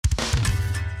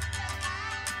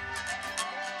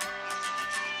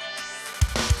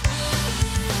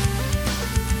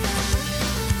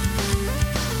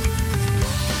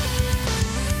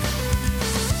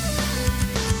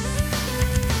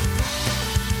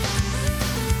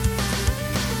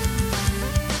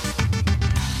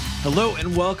Hello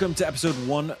and welcome to episode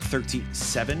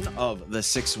 137 of the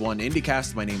 6-1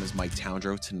 IndieCast. My name is Mike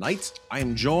Towndrow. Tonight, I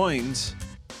am joined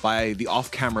by the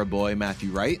off-camera boy,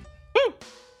 Matthew Wright. Woo!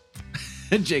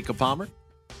 And Jacob Palmer.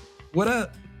 What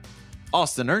up?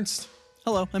 Austin Ernst.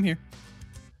 Hello, I'm here.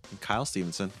 And Kyle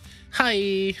Stevenson.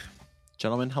 Hi.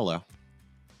 Gentlemen, hello.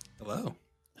 Hello.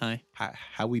 Hi.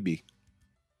 How we be?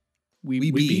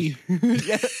 We be. Yeah,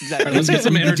 exactly. All right, let's get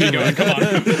some energy going. Come on.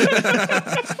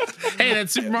 Hey, that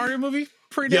Super Mario movie?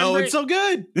 Pretty damn great. It's so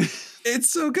good. It's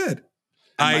so good.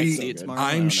 I might see it tomorrow,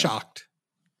 I don't I'm know. shocked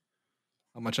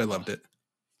how much I loved it.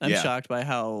 I'm Yeah. shocked by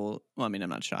how, well, I mean, I'm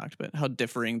not shocked, but how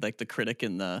differing like the critic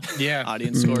and the Yeah.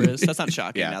 audience score is. That's not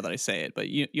shocking Yeah. now that I say it, but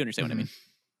you understand what I mean.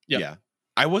 Yep. Yeah.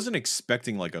 I wasn't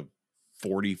expecting like a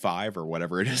 45 or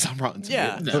whatever it is on Rotten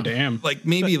Yeah. Tomatoes. No. Oh damn! Like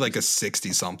maybe like a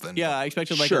 60 something. Yeah, I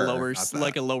expected like Sure, a lower not that.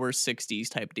 like a lower 60s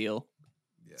type deal.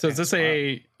 Yeah. So is this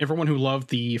everyone who loved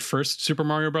the first Super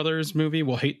Mario Brothers movie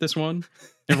will hate this one?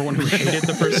 Everyone who hated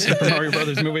the first Super Mario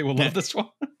Brothers movie will love this one?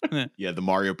 Yeah, the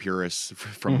Mario purists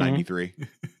from Mhm. 93.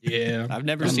 Yeah. I've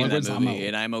never I'm seen like, that I'm movie, out.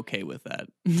 and I'm okay with that.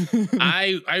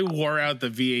 I wore out the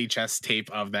VHS tape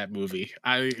of that movie.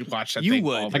 I watched that You thing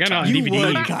would. all the I got it on time. You DVD.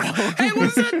 would, Kyle. Hey, what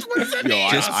is that? What does that Yo, mean?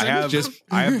 I have just-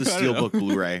 the I don't know. Steelbook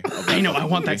Blu-ray. of I that know. I fucking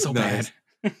want that movie. so Nice.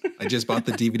 bad. I just bought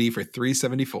the DVD for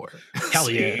 $3.74. Hell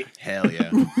yeah! Hell yeah.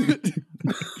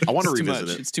 I want to It's too revisit much.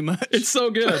 it. It's too much. It's so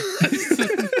good.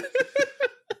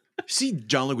 See,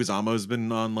 John Leguizamo's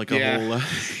been on like a Yeah. whole.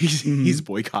 He's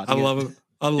boycotting. I love him.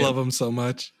 I love him so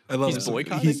much. I love He's him.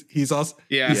 boycotting? He's also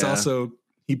Yeah. he's Yeah. also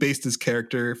he based his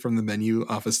character from the menu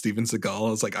off of Steven Seagal. I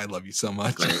was like, I love you so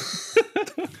much.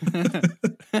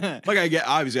 Like I get,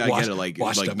 obviously, I get it. Like,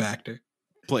 washed like, up actor.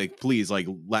 please, like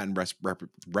Latin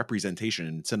representation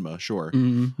in cinema. Sure,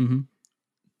 Mm-hmm.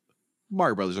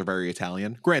 Mario Brothers are very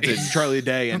Italian. Granted, Charlie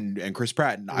Day and Chris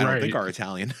Pratt, I don't think Right. are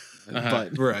Italian, Uh-huh.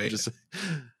 but Right.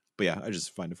 but yeah, I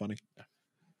just find it funny.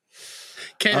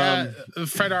 Can,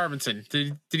 Fred Armisen,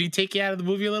 did he take you out of the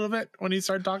movie a little bit when he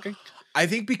started talking? I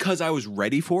think because I was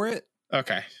ready for it,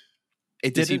 Okay.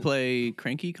 it Does he didn't. play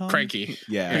Cranky Kong? Cranky.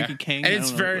 Yeah, Cranky King? And I it's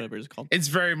don't know, very- whatever it's called. It's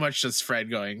very much just Fred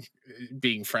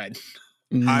being Fred.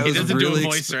 I He was doesn't do really a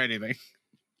voice or anything.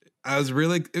 I was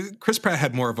really Chris Pratt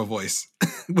had more of a voice,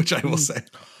 which I will say.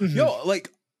 yo, like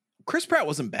Chris Pratt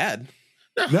wasn't bad.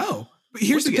 No. But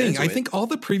here's Once you the get thing. into I it. think all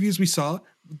the previews we saw,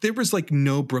 there was like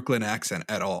no Brooklyn accent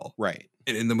at all. Right.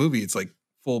 And in the movie, it's like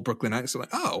full Brooklyn accent. Like,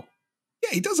 oh, yeah,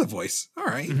 he does have a voice. All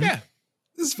right. Mhm. Yeah.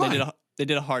 This is They fine.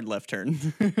 did a hard left turn. He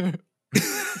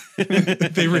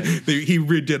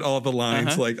redid all the lines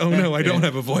Uh-huh. like, oh no, I don't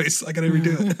have a voice. I gotta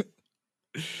redo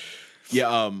it.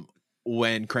 Yeah.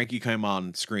 When Cranky came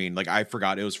on screen, like I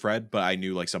forgot it was Fred, but I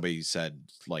knew like somebody said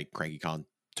like Cranky Con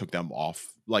took them off,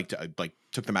 like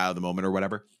took them out of the moment or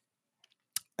whatever.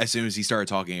 As soon as he started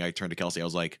talking, I turned to Kelsey. I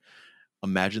was like,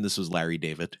 "Imagine this was Larry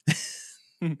David."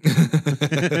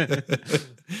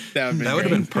 That would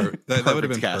have been that would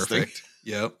have been casting. perfect.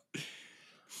 Yep.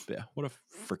 Yeah, what a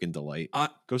freaking delight! Uh,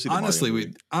 Go see the honestly, Mario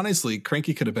movie. honestly,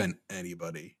 Cranky could have been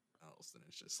anybody else, and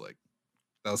it's just like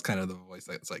that was kind of the voice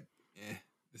that's like,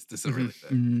 this doesn't really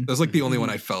fit. Mm-hmm. That was like the only one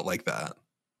I felt like that.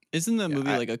 Isn't the Yeah, movie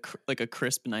I- like a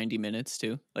crisp 90 minutes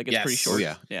too? Like it's pretty Yes. short. Oh,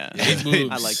 yeah. Yeah. It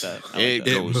moves. I like that. I like It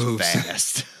that. It goes moves.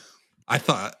 fast. I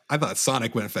thought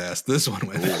Sonic went fast. This one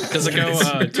went fast. Does it go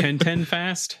 10-10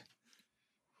 fast?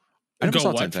 I never Go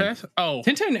saw what 10-10. fast? Oh,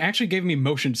 10-10 actually gave me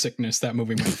motion sickness. That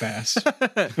movie went fast.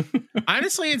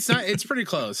 honestly, it's not. It's pretty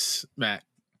close, Matt.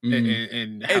 Mm.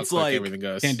 And how It's quick like- everything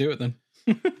goes. Can't do it then.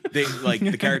 They like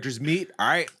the characters meet. All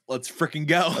right, let's freaking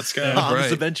go. Let's go. on this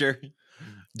Right. adventure.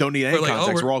 Don't need any We're like, oh,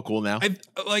 context. we're- We're all cool now.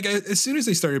 As soon as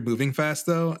they started moving fast,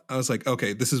 though, I was like,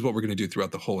 okay, this is what we're gonna do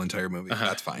throughout the whole entire movie. Uh-huh.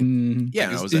 That's fine. Mm. Yeah,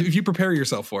 Like, no, it was if you prepare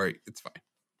yourself for it, it's fine.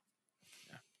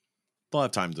 they'll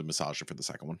have time to massage it for the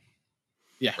second one.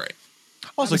 Yeah. Right.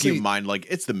 Also, Honestly- keep in mind, like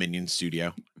it's the Minions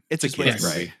studio. It's a Just kids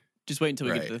wait. movie. Just wait until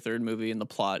we get Right. to the third movie and the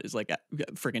plot is like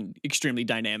freaking extremely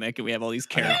dynamic and we have all these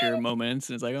character moments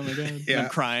and it's like, oh my god, and Yeah. I'm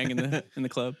crying in the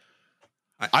club.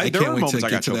 I there were can't wait moments to I got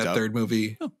get to choked that up. third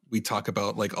movie. Oh. We talk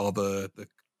about like all the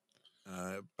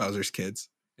Bowser's kids,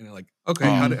 and they're like, okay,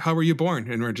 Um, how were you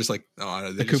born? And we're just like,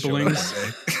 oh, they The just showed up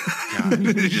Koopalings. one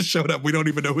day. They just showed up. We don't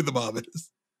even know who the mom is.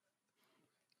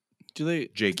 Do they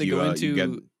Jake, they you, go you into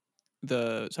get-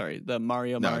 the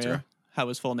Mario No, it's Mario? okay. How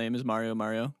his full name is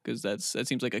Mario? Because that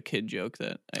seems like a kid joke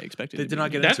that I expected. They to did be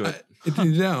not get in. into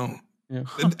it. No. Yeah.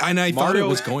 And I thought it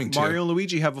was going to. Mario and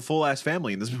Luigi have a full ass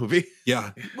family in this movie.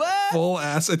 Yeah. What? Full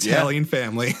ass Italian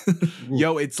family.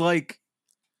 Yo, it's like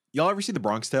y'all ever see The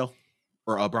Bronx Tale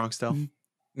or A Bronx Tale?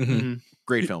 Mhm.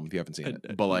 Great film if you haven't seen I- it. I but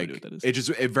have no like idea what that is.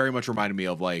 it very much reminded me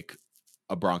of like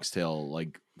a Bronx Tale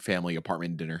like family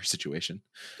apartment dinner situation.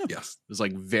 Yes. It was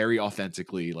like very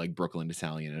authentically like Brooklyn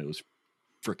Italian, and it was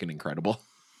freaking incredible.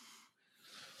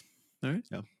 All right.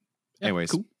 Yeah.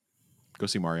 Anyways, cool. Go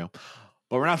see Mario.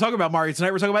 But we're not talking about Mario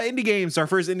tonight. We're talking about indie games. Our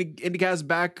first IndieCast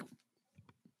back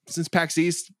since PAX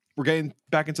East. We're getting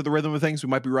back into the rhythm of things. We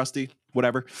might be rusty,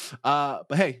 whatever. But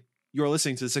hey, you're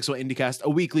listening to the 6-1 IndieCast, a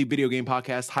weekly video game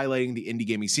podcast highlighting the indie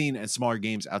gaming scene and smaller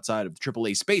games outside of the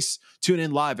AAA space. Tune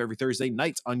in live every Thursday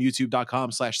night on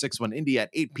youtube.com/61indie at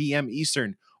 8 p.m.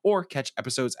 Eastern, or catch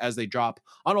episodes as they drop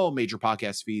on all major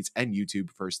podcast feeds and YouTube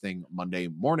first thing Monday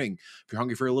morning. If you're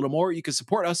hungry for a little more, you can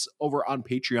support us over on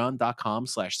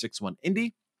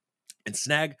patreon.com/61indie and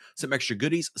snag some extra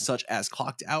goodies such as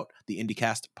Clocked Out, the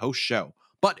IndieCast post show.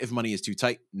 But if money is too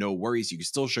tight, no worries. You can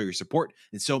still show your support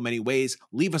in so many ways.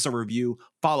 Leave us a review,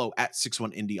 follow at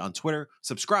 61indie on Twitter,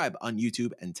 subscribe on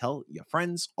YouTube, and tell your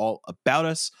friends all about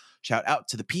us. Shout out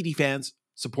to the PD fans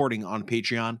supporting on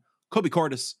Patreon: Kobe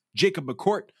Cordis, Jacob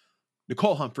McCourt,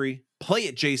 Nicole Humphrey, Play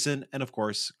It Jason, and of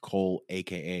course, Cole,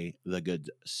 aka the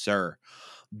Good Sir.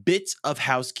 Bits of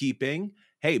housekeeping.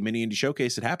 Hey, Mini Indie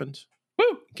Showcase, it happened.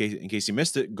 Woo! In case you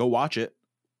missed it, go watch it.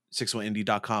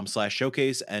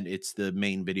 61indie.com/showcase, and it's the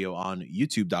main video on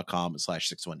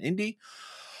youtube.com/61indie.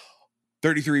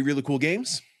 33 really cool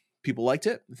games. People liked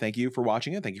it. Thank you for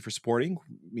watching it. Thank you for supporting.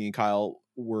 Me and Kyle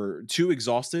were too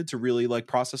exhausted to really like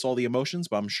process all the emotions,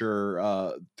 but I'm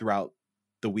sure throughout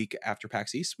the week after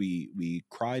PAX East, we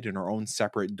cried in our own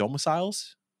separate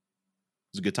domiciles.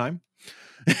 It was a good time.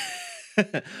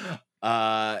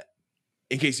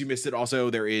 In case you missed it, also,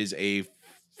 there is a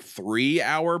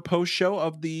 3-hour post show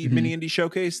of the Mini Indie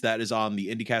Showcase that is on the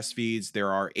IndieCast feeds.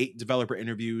 There are 8 developer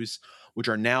interviews, which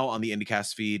are now on the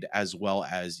IndieCast feed as well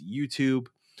as YouTube.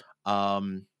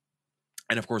 And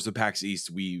of course, the PAX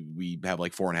East, we have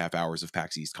like 4.5 hours of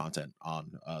PAX East content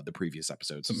on the previous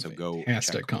episodes. So go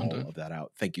check all of that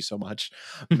out. Thank you so much,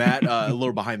 Matt. A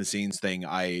little behind the scenes thing.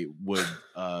 I would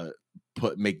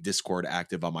make Discord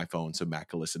active on my phone so Matt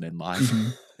can listen in live.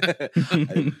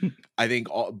 I think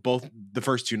both the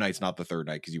first 2 nights, not the third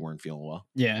night, because you weren't feeling well.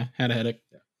 Yeah, had a headache.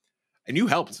 Yeah. And you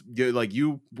helped.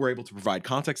 You were able to provide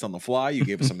context on the fly. You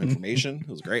gave us some information. It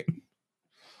was great.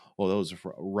 Well, those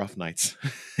were rough nights.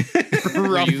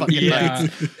 Rough yeah.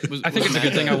 nights. I think it's a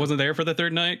good thing I wasn't there for the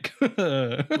third night.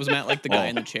 Was Matt like the guy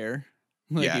in the chair?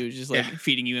 Like Yeah. he was just like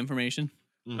feeding you information?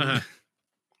 Mm-hmm. It's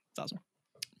awesome.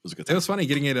 It was a good It time. was funny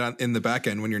getting it in the back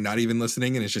end when you're not even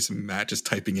listening, and it's just Matt just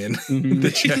typing in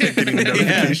the chat, getting the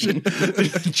notification.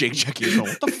 Jake checking his phone.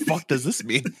 What the fuck does this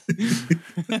mean?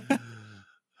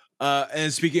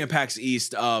 And speaking of PAX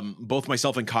East, both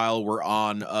myself and Kyle were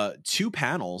on 2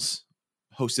 panels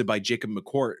hosted by Jacob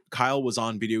McCourt. Kyle was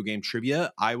on video game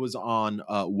trivia. I was on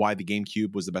why the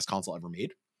GameCube was the best console ever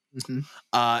made. Mm-hmm.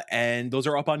 And those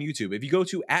are up on YouTube. If you go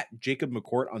to @Jacob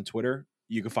McCourt on Twitter,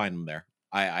 you can find them there.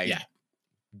 I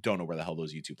don't know where the hell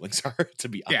those YouTube links are, to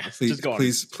be honest. Please, Just go on.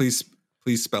 please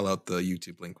spell out the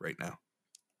YouTube link right now.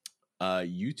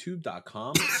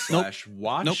 youtube.com/watch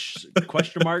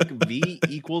V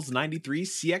 = 93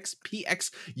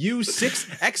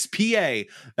 CXPXU6XPA.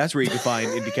 That's where you can find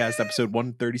IndieCast episode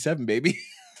 137, baby.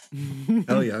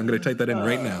 Hell yeah, I'm gonna type that in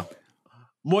right now.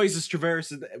 Moises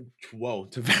Tavares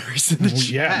Tavares in the chat.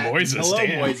 Yeah, Moises. Hello,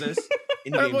 damn. Moises.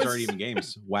 Indie games aren't even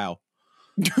games. Wow.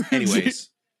 Anyways.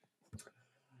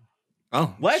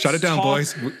 Oh, Let's shut it down, talk-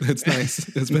 boys. It's nice.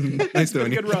 It's been nice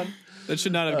doing Good it. run. That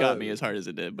should not have got me as hard as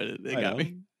it did, but it got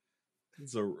me.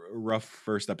 It's a rough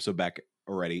first episode back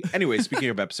already. Anyway, speaking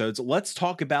of episodes, let's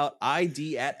talk about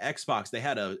ID at Xbox. They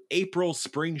had a April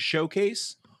spring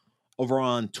showcase over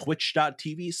on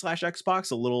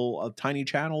twitch.tv/Xbox, a tiny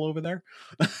channel over there.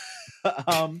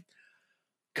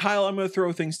 Kyle, I'm going to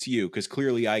throw things to you because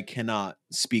clearly I cannot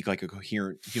speak like a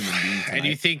coherent human being tonight. And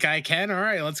you think I can? All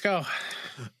right, let's go.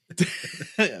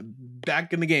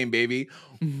 Back in the game, baby.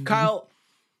 Kyle,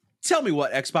 tell me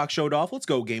what Xbox showed off. Let's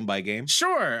go game by game.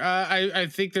 Sure. I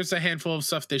think there's a handful of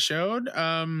stuff they showed.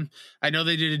 I know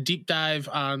they did a deep dive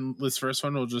on this first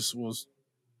one. We'll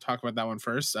talk about that one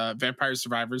first. Vampire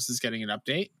Survivors is getting an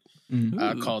update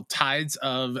called Tides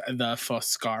of the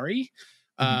Foscari.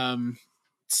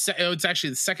 It's actually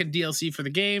the second DLC for the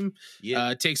game.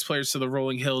 It takes players to the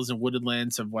rolling hills and wooded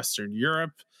lands of Western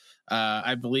Europe.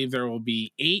 I believe there will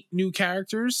be 8 new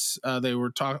characters. They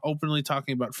were openly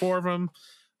talking about 4 of them,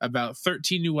 about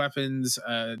 13 new weapons,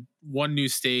 1 new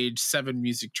stage, 7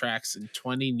 music tracks, and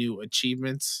 20 new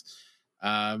achievements.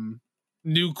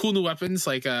 New weapons,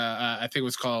 like I think it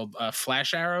was called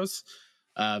flash arrows.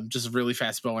 Just really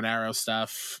fast bow and arrow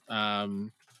stuff.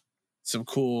 Some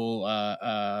cool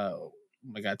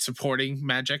supporting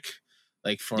magic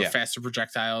like for faster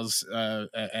projectiles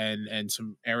and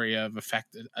some area of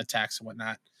effect attacks and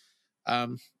whatnot.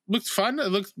 Looked fun. It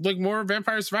looked like more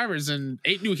Vampire Survivors and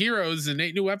 8 new heroes and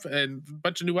 8 new weapons and a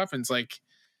bunch of new weapons. Like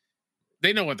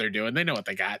they know what they're doing. They know what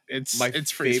they got. It's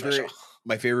pretty special.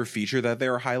 My favorite feature that they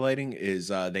were highlighting is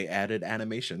they added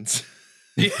animations.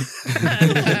 I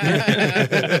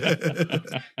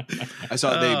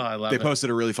saw they posted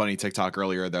a really funny TikTok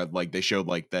earlier that like they showed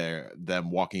like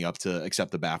them walking up to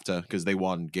accept the BAFTA because they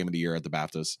won Game of the Year at the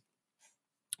BAFTAs,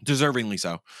 deservingly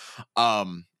so.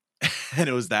 And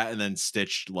it was that, and then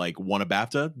Stitch like won a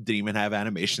BAFTA, didn't even have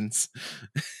animations.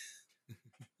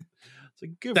 It's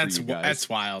like good for you guys. That's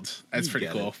wild. That's pretty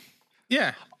cool.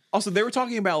 Yeah. Also, they were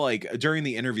talking about like during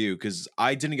the interview because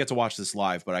I didn't get to watch this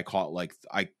live, but I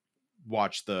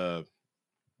watched the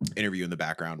interview in the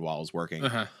background while I was working.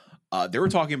 They were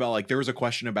talking about like there was a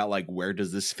question about like where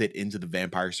does this fit into the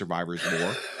Vampire Survivors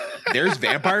lore? There's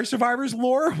Vampire Survivors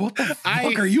lore? What the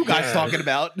fuck are you guys talking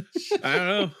about? I don't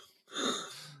know.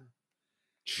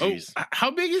 Jeez. Oh,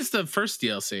 how big is the first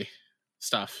DLC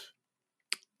stuff?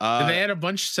 Did they add a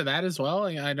bunch to that as well?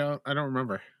 I don't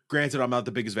remember. Granted, I'm not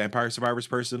the biggest Vampire Survivors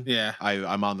person. Yeah,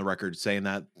 I'm on the record saying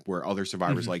that where other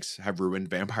Survivors have ruined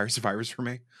Vampire Survivors for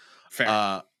me. Fair.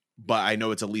 But I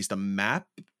know it's at least a map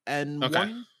and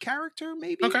one character,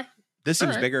 maybe. Okay, this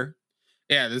seems bigger.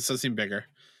 Yeah, this does seem bigger.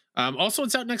 Also,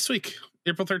 it's out next week,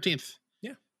 April 13th.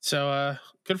 Yeah, so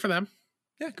good for them.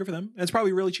 Yeah, good for them. And it's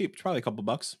probably really cheap. It's probably a couple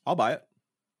bucks. I'll buy it.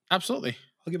 Absolutely,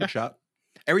 I'll give it a shot.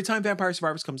 Every time Vampire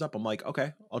Survivors comes up, I'm like,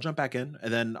 okay, I'll jump back in.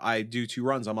 And then I do 2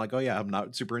 runs. I'm like, oh yeah, I'm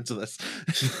not super into this.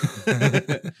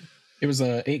 It was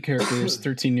 8 characters,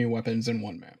 13 new weapons, and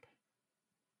 1 map.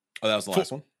 Oh, that was the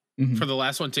last one? Mm-hmm. For the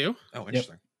last one too? Oh,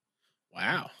 interesting. Yep.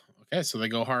 Wow. Okay, so they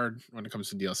go hard when it comes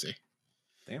to DLC.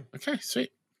 Damn. Okay,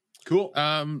 sweet. Cool.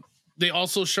 They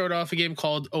also showed off a game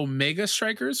called Omega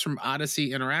Strikers from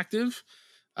Odyssey Interactive.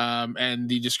 And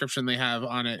the description they have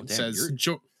on it says...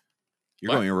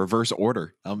 You're going in reverse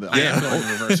order. I am going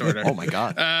in reverse order. Oh my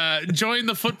god! Join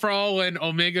the foot brawl when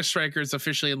Omega Strikers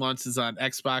officially launches on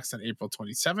Xbox on April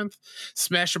 27th.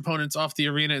 Smash opponents off the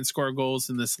arena and score goals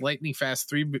in this lightning fast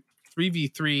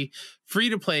 3v3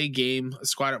 free-to-play game.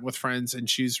 Squad up with friends and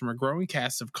choose from a growing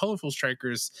cast of colorful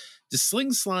strikers to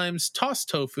sling slimes, toss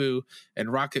tofu,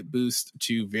 and rocket boost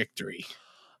to victory.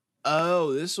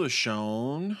 Oh, this was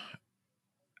shown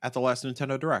at the last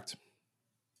Nintendo Direct.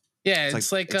 Yeah,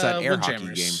 it's like an air hockey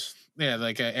Windjammers. Yeah,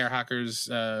 like Air Hockers,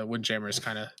 Windjammers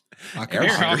kind of.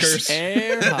 Air Hockers.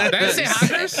 Did I say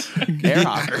Hockers? Air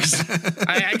Hockers.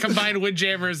 I combined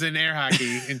Windjammers and air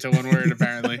hockey into one word,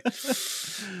 apparently.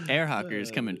 Air Hockers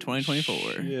come in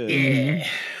 2024. Yeah.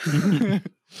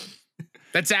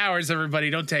 That's ours,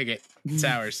 everybody. Don't take it. It's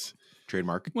ours.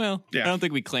 Trademark. Well, I don't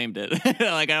think we claimed it.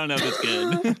 Like, I don't know if it's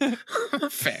good.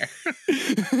 Fair.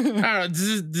 I don't know.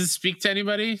 Does this speak to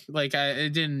anybody? Like,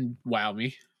 it didn't wow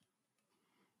me.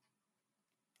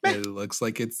 It looks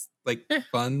like it's like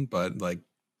fun, but like,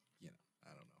 I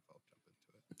don't know if I'll jump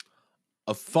into it.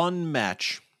 A fun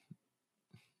match.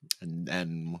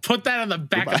 And put that on the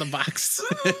back of the box.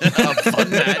 A fun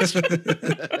match.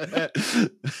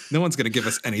 No one's gonna give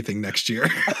us anything next year.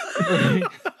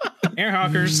 Air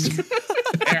Hockers.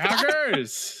 Air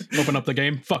Hockers. Open up the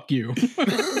game. Fuck you.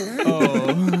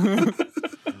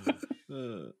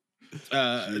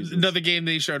 Another game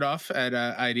they showed off at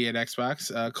ID at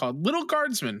Xbox called Little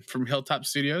Guardsman from Hilltop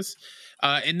Studios.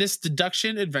 In this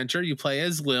deduction adventure, you play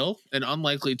as Lil, an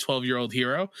unlikely 12-year-old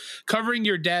hero, covering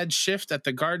your dad's shift at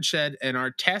the guard shed and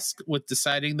are tasked with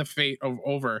deciding the fate of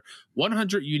over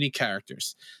 100 unique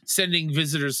characters, sending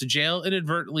visitors to jail,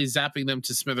 inadvertently zapping them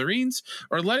to smithereens,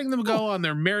 or letting them go on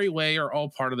their merry way are all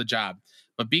part of the job.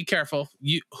 But be careful.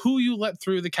 Who you let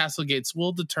through the castle gates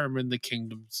will determine the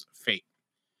kingdom's fate.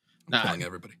 I'm killing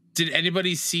everybody. Did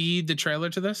anybody see the trailer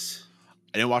to this?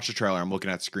 I didn't watch the trailer. I'm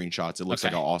looking at screenshots. It looks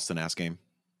like an Austin-ass game.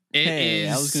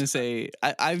 I was gonna say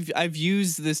I've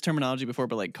used this terminology before,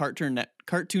 but like Cartoon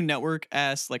Network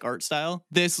ass like art style.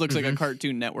 This looks like a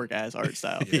Cartoon Network ass art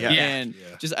style.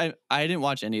 Just I didn't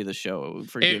watch any of the show.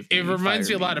 It reminds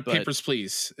me a lot of Papers,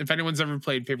 Please. If anyone's ever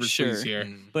played Papers, Please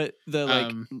here. But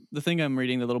the the thing I'm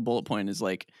reading, the little bullet point is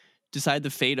like, decide the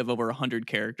fate of over 100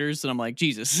 characters, and I'm like,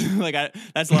 Jesus, like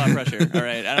that's a lot of pressure. All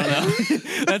right, I don't know.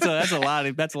 that's a lot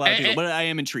of people, but I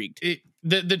am intrigued.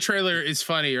 The trailer is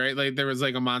funny, right? Like there was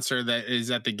like a monster that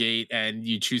is at the gate, and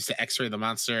you choose to X-ray the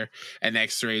monster, and the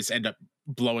X-rays end up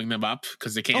blowing them up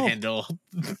because they can't handle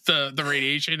the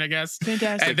radiation, I guess.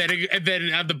 Fantastic. And then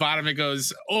at the bottom it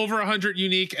goes over 100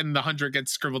 unique, and the 100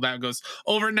 gets scribbled out and goes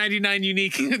over 99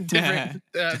 unique different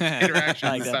interactions.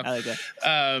 I like that. I like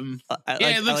that.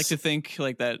 I like to think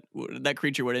like that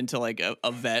creature went into like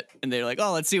a vet, and they're like,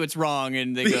 oh, let's see what's wrong,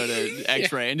 and they go to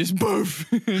X-ray and just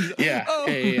poof.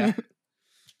 Yeah.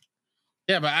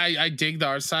 Yeah, but I dig the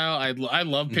art style. I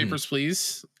love Papers,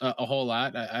 Please a whole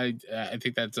lot. I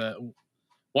think that's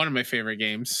one of my favorite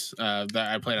games that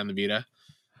I played on the Vita.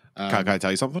 Can I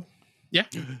tell you something? Yeah.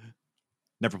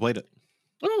 Never played it.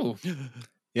 Oh.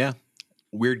 Yeah.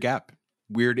 Weird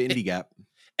indie gap.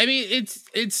 I mean,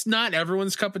 it's not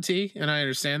everyone's cup of tea, and I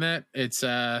understand that. It's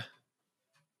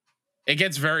it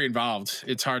gets very involved.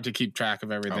 It's hard to keep track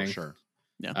of everything. Oh, sure.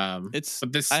 Yeah,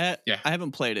 I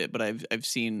haven't played it, but I've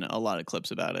seen a lot of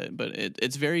clips about it. But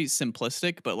it's very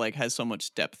simplistic, but like has so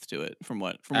much depth to it from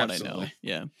what I know.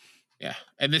 Yeah,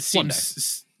 and this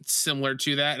seems similar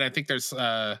to that. And I think there's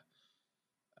a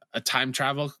time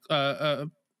travel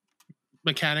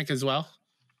mechanic as well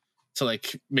to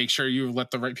like make sure you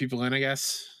let the right people in, I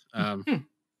guess.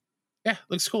 Yeah,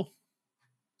 looks cool.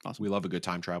 Awesome. We love a good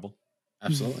time travel.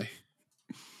 Absolutely.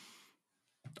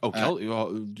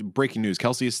 Breaking news.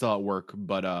 Kelsey is still at work,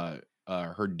 but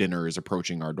her dinner is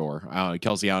approaching our door.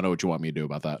 Kelsey, I don't know what you want me to do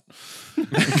about that.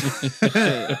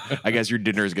 I guess your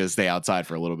dinner is going to stay outside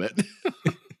for a little bit.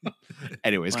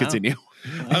 Anyways, continue.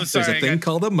 I'm sorry. There's a thing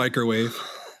called a microwave.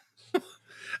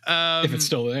 If it's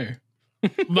still there.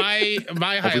 My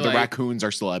highlight. The raccoons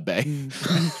are still at bay.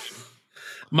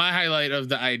 My highlight of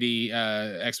the ID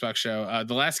Xbox show,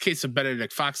 The Last Case of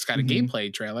Benedict Fox got a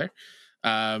gameplay trailer.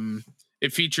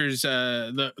 It features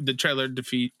the trailer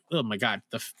the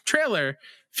trailer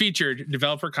featured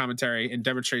developer commentary and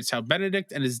demonstrates how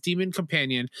Benedict and his demon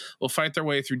companion will fight their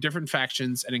way through different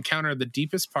factions and encounter the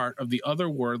deepest part of the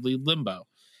otherworldly limbo.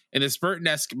 In this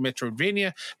Burton-esque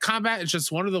Metroidvania, combat is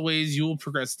just one of the ways you will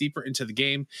progress deeper into the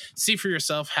game. See for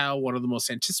yourself how one of the most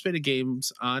anticipated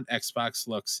games on Xbox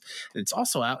looks. And it's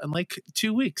also out in like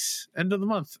 2 weeks, end of the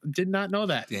month. Did not know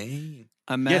that. Dang.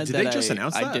 I'm mad did they just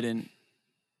announce that? I didn't.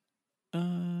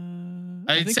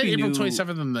 I said April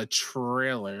 27th in the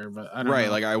trailer, but I don't know.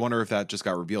 Like I wonder if that just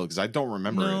got revealed because I don't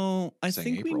remember. No, I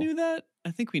think we knew that.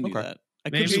 I could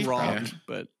be wrong,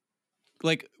 but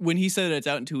like when he said it's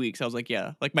out in 2 weeks, I was like,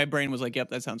 yeah. Like my brain was like,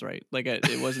 yep, that sounds right. Like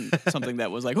it wasn't something that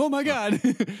was like, oh my god.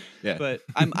 Yeah. But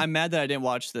I'm mad that I didn't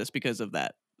watch this because of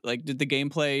that. Like, did the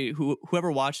gameplay?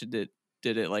 Whoever watched it did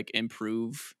it like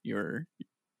improve your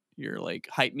like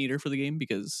hype meter for the game?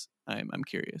 Because I'm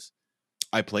curious.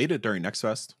 I played it during Next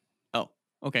Fest. Oh,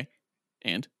 okay.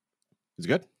 And it's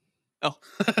good. Oh,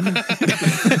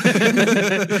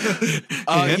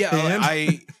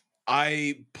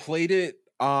 I played it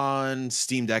on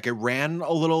Steam Deck. It ran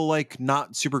a little like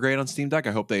not super great on Steam Deck.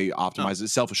 I hope they optimize it.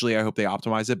 Selfishly, I hope they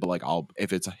optimize it. But like,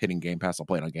 if it's hitting Game Pass, I'll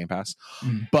play it on Game Pass.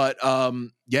 But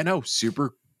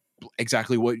super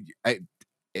exactly what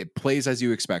it plays as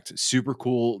you expect. Super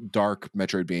cool, dark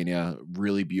Metroidvania,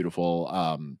 really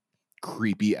beautiful.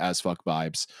 Creepy as fuck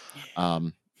vibes.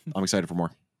 I'm excited for more.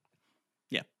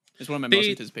 Yeah, it's one of my most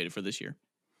anticipated for this year.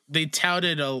 They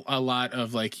touted a lot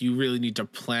of like you really need to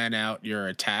plan out your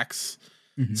attacks,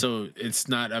 so it's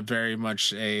not a very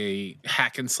much a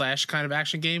hack and slash kind of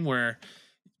action game where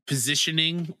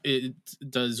positioning it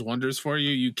does wonders for you.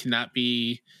 You cannot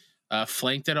be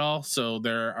flanked at all, so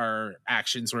there are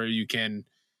actions where you can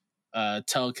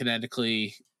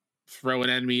telekinetically throw an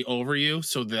enemy over you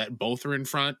so that both are in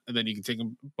front, and then you can take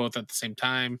them both at the same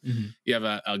time. You have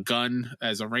a gun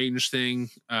as a range thing,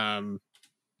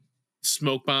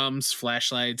 smoke bombs,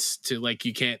 flashlights to like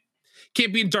you can't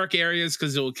be in dark areas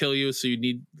because it will kill you, so you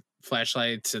need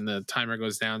flashlights and the timer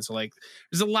goes down. So like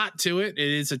there's a lot to it. It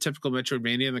is a typical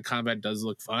Metroidvania and the combat does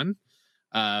look fun.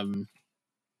 It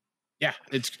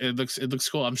looks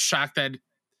cool. I'm shocked that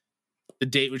the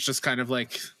date was just kind of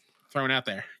like thrown out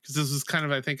there because this was kind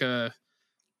of, I think, a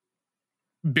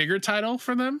bigger title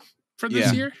for them for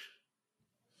this year.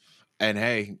 And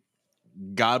hey,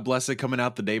 God bless it coming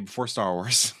out the day before Star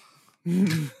Wars.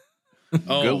 Good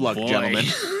luck, gentlemen.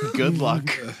 Good luck.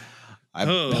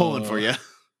 I'm pulling for you.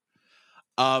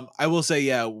 I will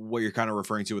say, what you're kind of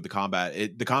referring to with the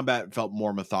combat, the combat felt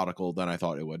more methodical than I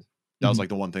thought it would. That was like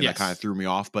the one thing that kind of threw me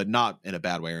off, but not in a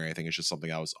bad way or anything. It's just something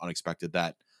that was unexpected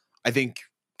that I think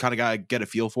kind of got to get a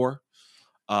feel for.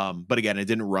 But again, it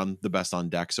didn't run the best on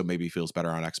deck, so maybe it feels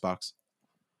better on Xbox.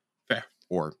 Fair.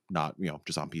 Or not,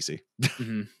 just on PC.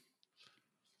 But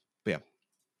yeah.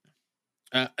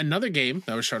 Another game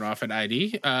that was shown off at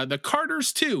ID, the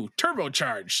Carters 2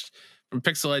 Turbocharged from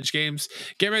Pixel Edge Games.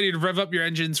 Get ready to rev up your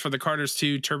engines for the Carters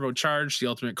 2 Turbocharged, the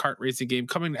ultimate kart racing game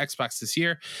coming to Xbox this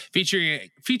year,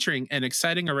 featuring an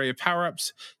exciting array of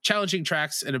power-ups, challenging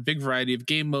tracks, and a big variety of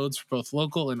game modes for both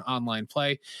local and online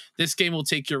play. This game will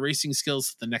take your racing skills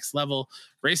to the next level,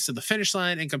 race to the finish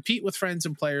line, and compete with friends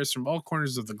and players from all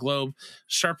corners of the globe.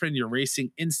 Sharpen your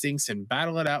racing instincts and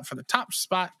battle it out for the top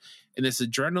spot in this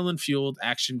adrenaline-fueled,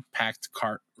 action-packed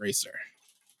kart racer.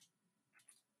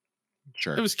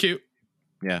 Sure. It was cute.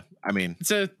 Yeah, I mean, It's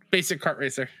a basic kart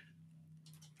racer.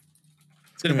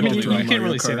 I mean, you can't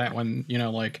really say that when,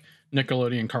 like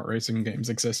Nickelodeon kart racing games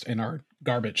exist and are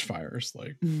garbage fires.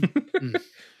 Like,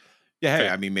 yeah, hey,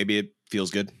 I mean, maybe it feels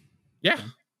good. Yeah.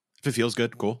 If it feels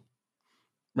good, cool.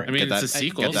 Right. I mean, it's a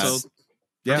sequel, so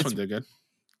yeah, first one did good.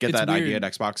 Get that idea at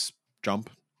Xbox jump.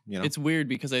 It's weird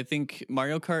because I think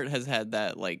Mario Kart has had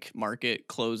that like market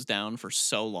closed down for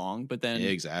so long, but then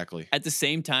exactly at the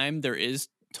same time, there is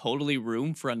totally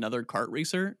room for another kart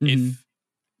racer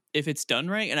if it's done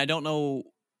right. And I don't know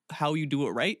how you do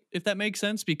it right, if that makes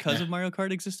sense, because of Mario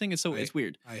Kart existing. It's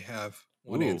weird. I have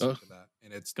one answer to that,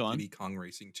 and it's Diddy Kong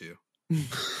Racing 2.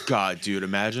 God, dude,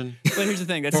 imagine. But here's the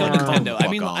thing: that's so Nintendo.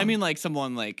 I mean, like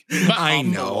someone like I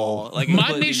know, like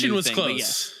Mod Nation was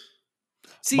close.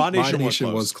 See, Mod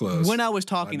Nation was close. When I was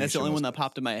talking, that's the only one that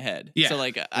popped in my head. Yeah. So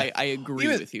like, I agree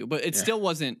with you, but it still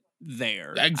wasn't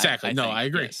there. Exactly. I no, think. I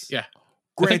agree. Yes. Yeah.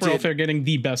 I think we're all fair getting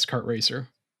the best kart racer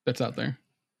that's out there.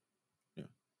 Yeah.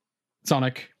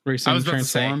 Sonic Racing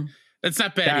Transform. That's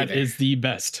not bad. That is the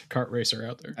best kart racer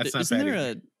out there. That's not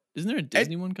bad. Isn't there a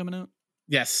Disney one coming out?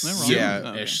 Yes. Am I wrong? Yeah. Oh,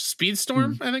 okay.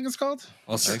 Speedstorm, I think it's called.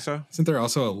 Also, I think so. Isn't there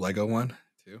also a Lego one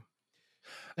too?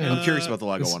 I'm curious about the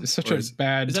Lego one. It's such a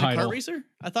bad Is that title. a kart racer?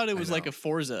 I thought it was like a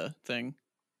Forza thing.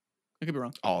 I could be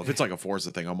wrong. Oh, if it's like a Forza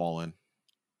thing, I'm all in.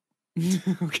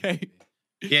 Okay.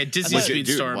 Yeah, Disney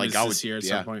Speedstorm is this year at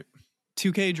some point.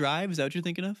 2K Drive, is that what you're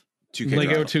thinking of? 2K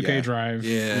Lego Drive. 2K Drive.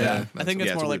 Yeah. I think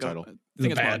it's more like title. I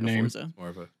think it's more like a Forza. More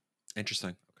of a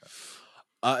Interesting.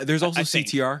 Okay. There's also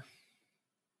CTR.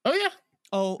 Oh yeah.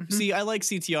 Oh, see, I like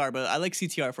CTR, but I like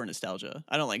CTR for nostalgia.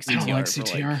 I don't like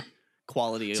CTR for like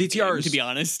quality of CTR game, to be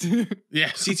honest. Yeah.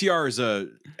 CTR is a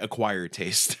acquired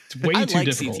taste. It's way I too like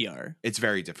difficult. CTR. It's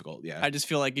very difficult. Yeah. I just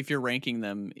feel like if you're ranking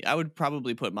them, I would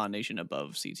probably put Mod Nation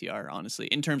above CTR, honestly,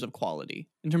 in terms of quality.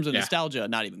 In terms of nostalgia,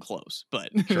 not even close.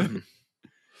 But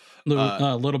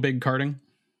Little Big Karting.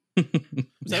 Was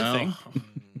that a thing?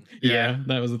 Yeah,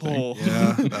 that was a thing. Oh.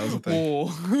 Yeah, that was a thing.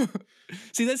 Oh.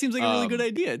 See, that seems like a really good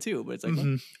idea too, but it's like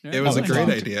it was a great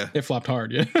idea. It flopped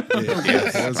hard. Yeah,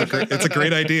 it's a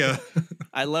great idea.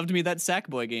 I loved me that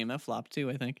Sackboy game that flopped too.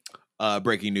 I think.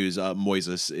 Breaking news: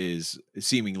 Moises is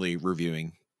seemingly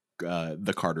reviewing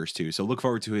the Carters too. So look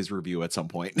forward to his review at some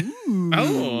point.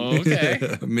 Oh,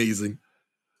 okay. Amazing.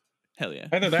 Hell yeah!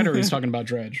 Either that or he's talking about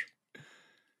Dredge.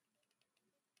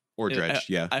 Or Dredge,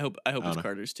 yeah. I hope it's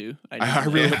Carters too. I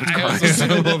really hope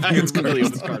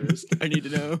it's Carters. I need to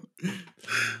know.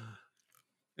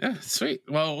 Yeah, sweet.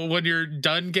 Well, when you're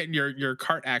done getting your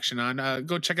kart action on,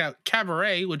 go check out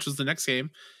Cabaret, which was the next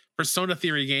game. Persona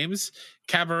Theory Games.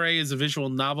 Cabaret is a visual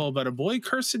novel about a boy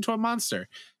cursed into a monster.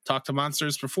 Talk to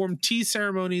monsters, perform tea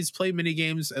ceremonies, play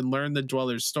minigames, and learn the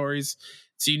dwellers' stories.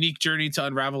 It's a unique journey to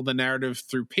unravel the narrative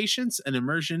through patience and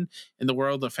immersion in the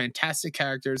world of fantastic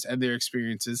characters and their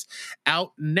experiences.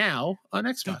 Out now on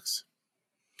Xbox.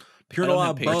 Hearing a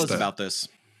lot of buzz about this.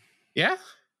 Yeah?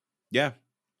 Yeah.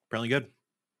 Apparently good.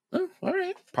 Oh, all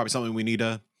right. Probably something we need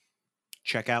to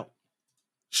check out.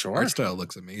 Sure. Art style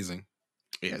looks amazing.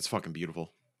 Yeah, it's fucking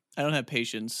beautiful. I don't have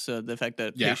patience. So the fact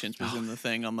that patience was in the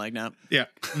thing, I'm like, nah. Yeah.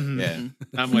 Mm-hmm. Yeah.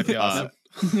 I'm with you also.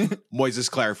 Moises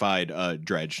clarified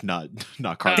Dredge, not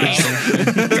Carters.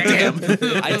 Damn.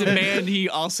 I demand he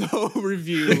also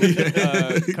review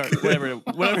whatever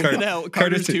the hell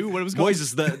Carters 2. What it was called?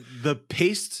 Moises, the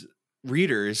paste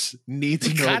readers need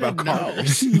to know about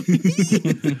Carters.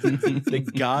 They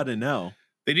gotta know.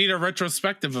 They need a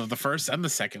retrospective of the first and the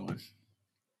second one.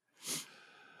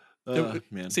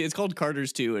 Man. See, it's called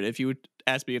Carters 2, and if you would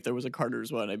ask me if there was a Carters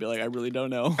 1, I'd be like, I really don't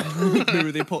know.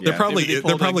 Maybe they pulled. There probably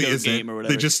isn't. Game or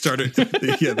whatever. They just started.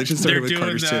 They just started with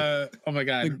Carters 2. Oh my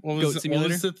god! What was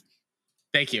it?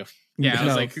 Thank you. Yeah, I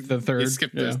was like the third. You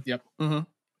skipped this. Yep.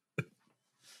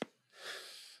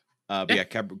 But yeah,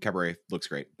 Cabaret looks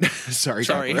great. Sorry.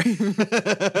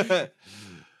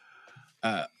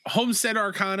 Homestead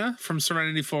Arcana from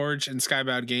Serenity Forge and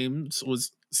Skybound Games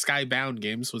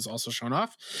was also shown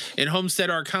off. In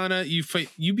Homestead Arcana,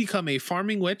 you become a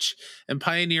farming witch and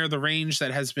pioneer the range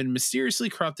that has been mysteriously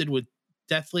corrupted with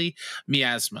deathly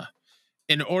miasma.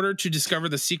 In order to discover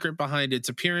the secret behind its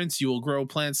appearance, you will grow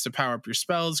plants to power up your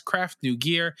spells, craft new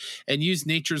gear, and use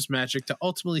nature's magic to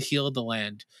ultimately heal the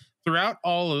land. Throughout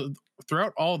all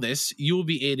this, you will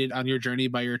be aided on your journey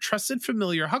by your trusted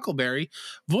familiar Huckleberry,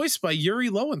 voiced by Yuri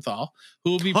Lowenthal,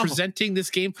 who will be presenting this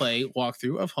gameplay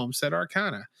walkthrough of Homestead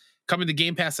Arcana. Coming to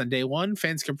Game Pass on day one,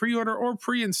 fans can pre-order or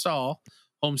pre-install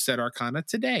Homestead Arcana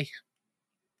today.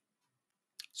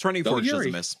 Serenity Forge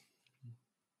doesn't miss.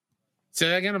 Say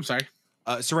that again, I'm sorry.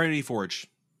 Serenity Forge.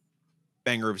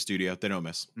 Banger of studio. They don't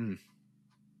miss.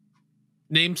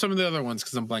 Name some of the other ones,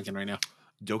 because I'm blanking right now.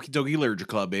 Doki Doki Literature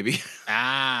Club, baby.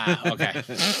 Okay.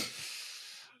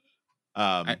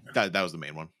 That was the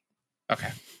main one. Okay.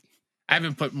 I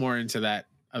haven't put more into that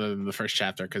other than the first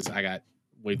chapter because I got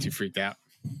way too freaked out.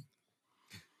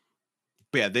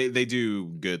 But yeah, they do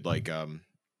good, like, I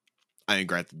mean,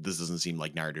 granted, this doesn't seem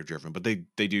like narrative driven, but they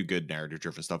do good narrative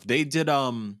driven stuff. They did,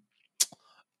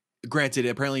 granted,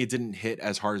 apparently it didn't hit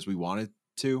as hard as we wanted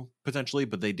to, potentially,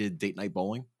 but they did Date Night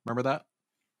Bowling. Remember that?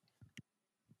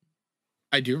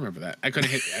 I do remember that. I couldn't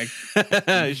hit.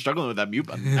 You're struggling with that mute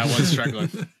button. I was struggling.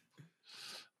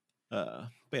 But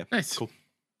yeah, nice. Cool.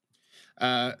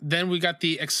 Then we got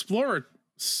the Explorer.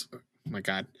 Oh my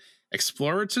God.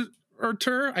 Explorator?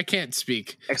 I can't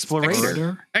speak.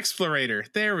 Explorator.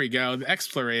 There we go. The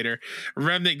Explorator.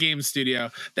 Remnant Game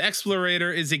Studio. The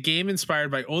Explorator is a game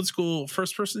inspired by old school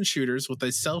first-person shooters with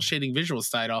a cel-shading visual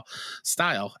style.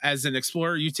 As an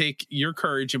explorer, you take your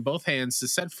courage in both hands to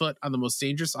set foot on the most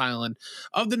dangerous island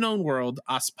of the known world,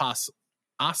 Ospolis.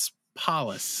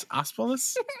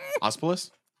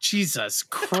 Jesus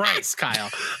Christ, Kyle.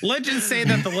 Legends say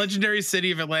that the legendary city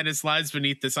of Atlantis lies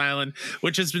beneath this island,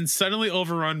 which has been suddenly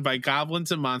overrun by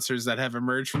goblins and monsters that have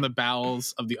emerged from the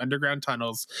bowels of the underground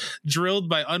tunnels, drilled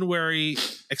by unwary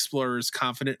explorers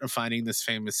confident of finding this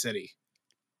famous city.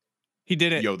 He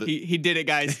did it. He did it,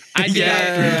 guys. I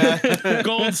did it.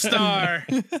 Gold star.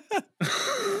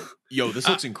 Yo, this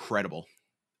looks incredible.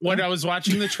 When I was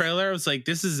watching the trailer, I was like,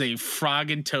 this is a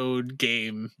Frog and Toad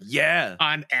game. Yeah.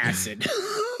 On acid.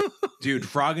 Dude,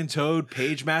 Frog and Toad,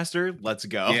 Page Master, let's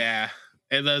go. Yeah.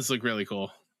 It does look really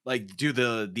cool. Like, dude,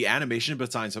 the animation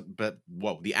behind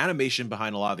the animation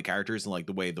behind a lot of the characters and like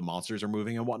the way the monsters are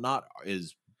moving and whatnot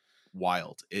is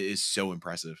wild. It is so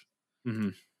impressive. Mm-hmm.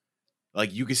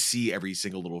 Like, you can see every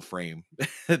single little frame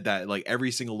that, like,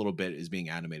 every single little bit is being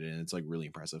animated, and it's like really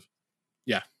impressive.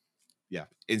 Yeah.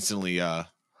 Instantly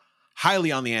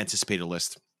highly on the anticipated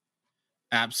list.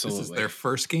 Absolutely. This is their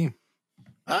first game.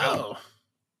 Oh.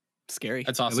 Scary.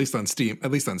 That's awesome. At least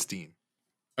on Steam.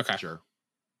 Okay. Sure.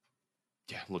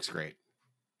 Yeah, looks great.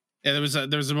 Yeah, there was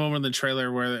a moment in the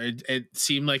trailer where it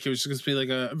seemed like it was going to be like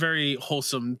a very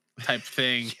wholesome type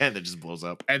thing. Yeah, that just blows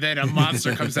up. And then a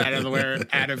monster comes out of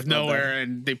nowhere,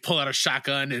 and they pull out a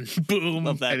shotgun, and boom,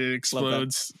 and it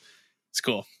explodes. It's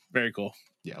cool. Very cool.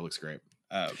 Yeah, it looks great.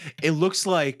 It looks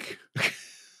like...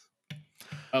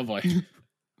 Oh, boy.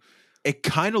 It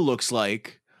kind of looks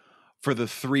like, for the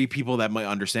three people that might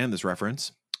understand this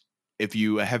reference, if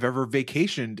you have ever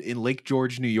vacationed in Lake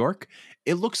George, New York,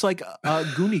 it looks like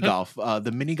Goonie Golf,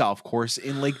 the mini golf course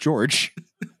in Lake George.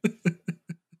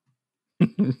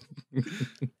 Uh-oh,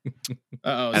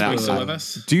 is Mike still with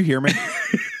us? Do you hear me?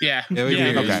 Yeah. Yeah, we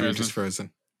can. Okay. You're just frozen.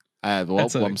 Well,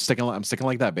 I'm sticking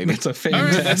like that, baby. It's a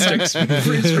fantastic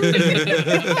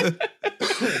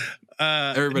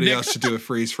Everybody else should do a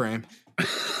freeze frame.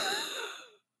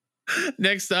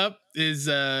 Next up is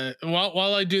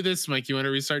while I do this, Mike, you want to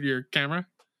restart your camera?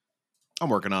 I'm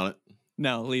working on it.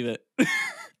 No, leave it.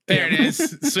 There it is.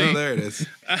 Sweet. Oh, there it is.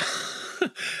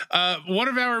 One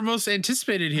of our most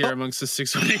anticipated here amongst the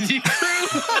 618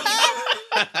 crew.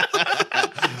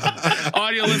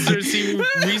 Audio listeners see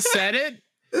reset it.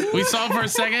 We saw it for a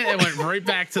second and went right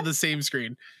back to the same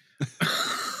screen.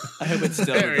 I hope it's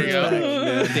still there we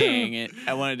go. Dang it.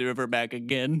 I wanted to revert back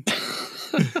again.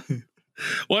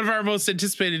 One of our most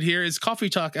anticipated here is Coffee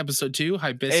Talk Episode 2,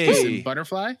 Hibiscus and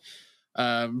Butterfly.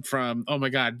 From, oh my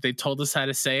God, they told us how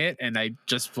to say it, and I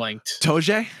just blanked.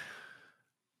 Toge?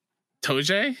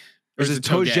 Toge? Or is it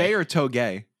Toge or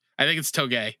Toge? I think it's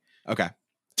Toge. Okay.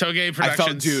 Toge Productions. I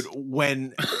felt, dude,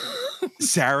 when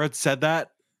Sarah said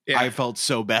that, I felt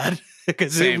so bad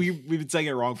because we've been saying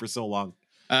it wrong for so long.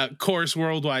 Chorus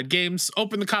Worldwide Games.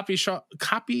 Open the copy shop.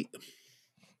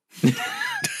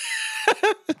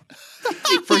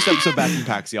 First episode back in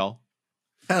PAX, y'all.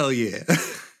 Hell yeah.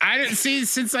 I didn't see,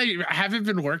 since I haven't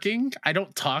been working, I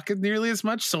don't talk nearly as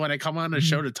much. So when I come on a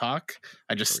show to talk,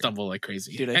 I just stumble like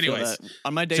crazy. Dude, anyways,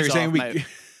 on my days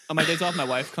off, my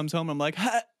wife comes home. I'm like,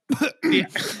 Yeah,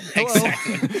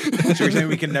 exactly. So you're saying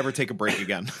we can never take a break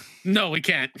again? No, we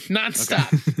can't.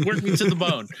 Non-stop. Work me to the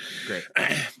bone. Great.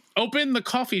 Open the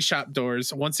coffee shop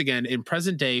doors once again in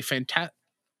present-day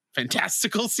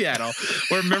fantastical Seattle,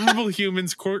 where memorable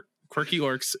humans, quirky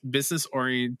orcs,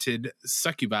 business-oriented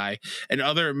succubi, and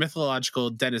other mythological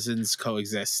denizens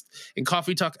coexist. In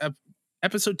Coffee Talk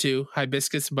Episode 2,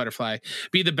 Hibiscus Butterfly,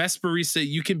 be the best barista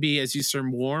you can be as you serve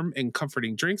warm and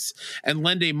comforting drinks and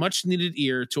lend a much-needed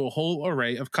ear to a whole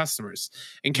array of customers.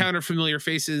 Encounter familiar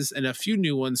faces and a few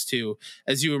new ones too,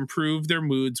 as you improve their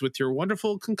moods with your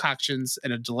wonderful concoctions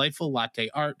and a delightful latte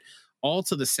art, all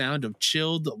to the sound of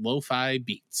chilled lo-fi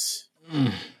beats.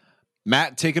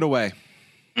 Matt, take it away.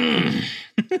 That's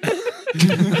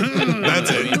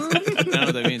it. I don't know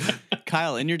what that means.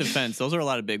 Kyle, in your defense, those are a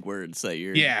lot of big words that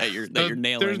you're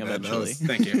nailing eventually.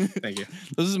 Thank you.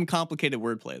 Those are some complicated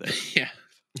wordplay there. Yeah.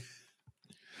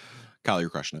 Kyle, you're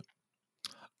crushing it.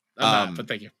 I'm not, but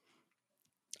thank you.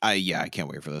 I can't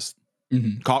wait for this.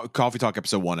 Mm-hmm. Coffee Talk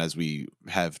Episode 1, as we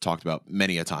have talked about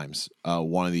many a times,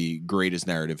 one of the greatest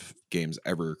narrative games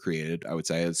ever created, I would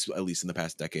say, at least in the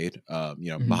past decade.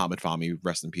 Mohammed Fahmy,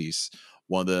 rest in peace,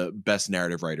 one of the best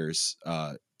narrative writers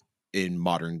in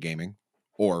modern gaming,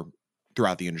 or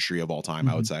throughout the industry of all time,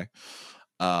 I would say.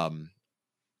 Granted,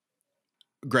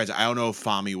 I don't know if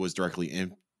Fahmy was directly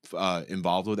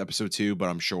involved with Episode 2, but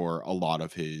I'm sure a lot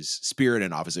of his spirit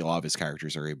and obviously a lot of his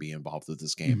characters are going to be involved with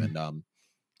this game. And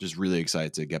just really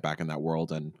excited to get back in that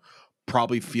world and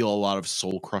probably feel a lot of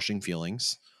soul crushing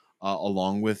feelings,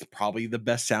 along with probably the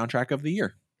best soundtrack of the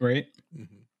year. Right.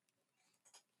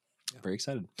 Very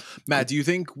excited. Matt, do you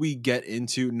think we get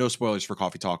into, no spoilers for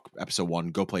Coffee Talk Episode 1,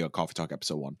 go play Coffee Talk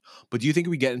Episode 1, but do you think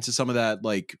we get into some of that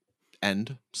like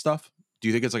end stuff? Do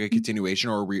you think it's like a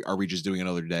continuation, or are we just doing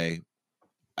another day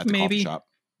at the coffee shop?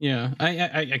 Yeah.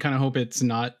 I kind of hope it's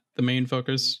not the main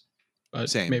focus, but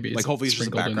Same. Maybe like hopefully it's just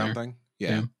a background thing.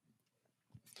 Yeah.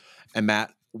 And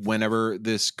Matt, whenever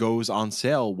this goes on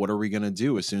sale, what are we going to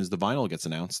do as soon as the vinyl gets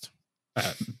announced?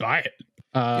 Buy it.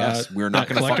 Yes, we're not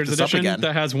going to fuck this up again.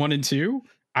 That has 1 and 2.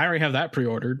 I already have that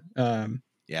pre-ordered. Yeah,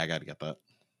 I got to get that.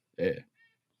 Yeah.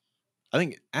 I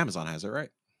think Amazon has it, right?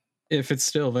 If it's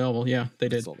still available, yeah, they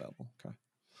did. It's still available. Okay.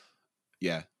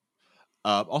 Yeah.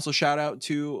 Also, shout out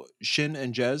to Shin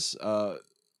and Jez,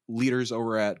 leaders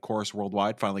over at Chorus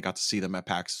Worldwide. Finally got to see them at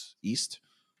PAX East.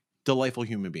 Delightful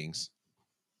human beings.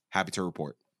 Happy to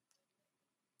report.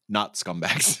 Not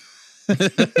scumbags.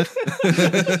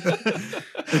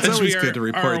 It's always good to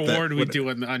report our that. Award we do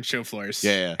on show floors.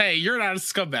 Yeah. Hey, you're not a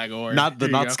scumbag award. Not the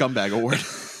not scumbag award.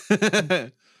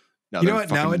 No, you know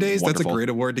what? Nowadays, wonderful. That's a great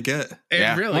award to get.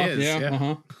 It really is. Yeah. Yeah.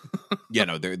 Uh-huh. Yeah,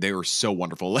 no, they were so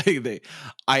wonderful. Like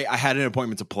I had an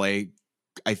appointment to play.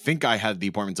 I think I had the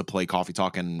appointment to play Coffee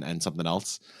Talk and something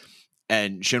else.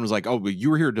 And Shin was like, "Oh, but you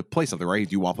were here to play something, right?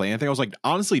 Do you want to play anything?" I was like,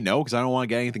 "Honestly, no, because I don't want to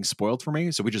get anything spoiled for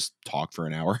me." So we just talked for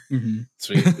an hour. Mm-hmm.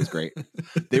 Sweet, it was great.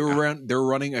 They were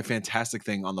running a fantastic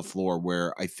thing on the floor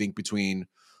where I think between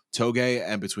Toge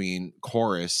and between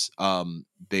Chorus,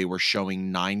 they were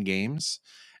showing 9 games,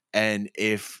 and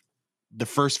if the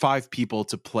first 5 people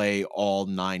to play all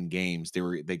 9 games,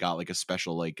 they got like a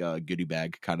special like goodie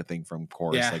bag kind of thing from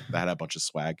Chorus, like that had a bunch of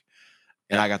swag,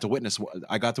 and I got to witness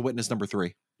number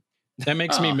 3. That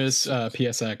makes me miss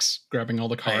PSX grabbing all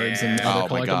the cards and other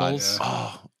collectibles.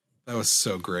 Oh, that was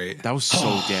so great. That was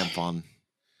so damn fun.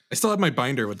 I still have my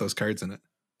binder with those cards in it.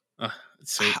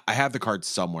 I have the cards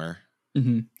somewhere.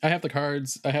 Mm-hmm. I have the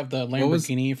cards. I have the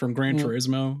Lamborghini from Gran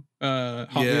Turismo. Hot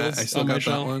Wheels I still got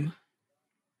that one.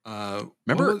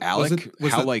 Remember Alec?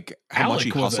 How much he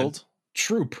hustled?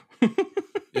 Troop.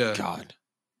 Yeah. God.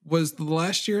 Was the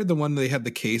last year the one they had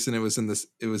the case and it was in the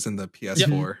PS4?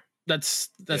 Yep. That's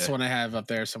the one I have up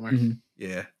there somewhere. Mm-hmm.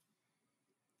 Yeah.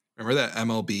 Remember that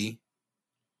MLB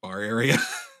bar area?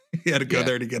 You had to go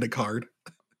there to get a card.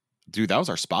 Dude, that was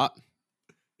our spot.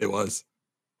 It was.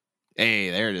 Hey,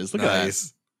 there it is. Look at that.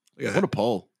 What a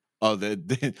pull. Oh,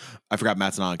 I forgot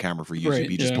Matt's not on camera for YouTube. Right,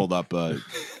 he just pulled up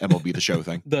MLB the show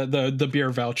thing. The beer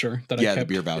voucher that I kept. The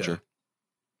beer voucher.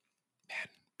 Man,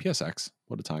 PSX.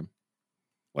 What a time.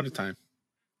 What a time.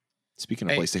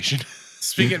 Speaking of PlayStation.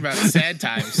 Speaking about sad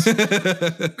times.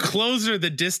 Closer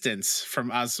the Distance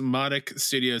from Osmotic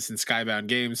Studios and Skybound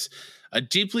Games. A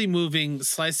deeply moving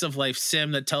slice of life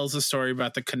sim that tells a story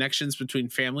about the connections between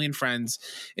family and friends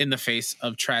in the face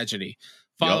of tragedy.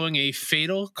 Following a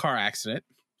fatal car accident,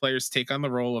 players take on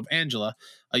the role of Angela,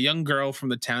 a young girl from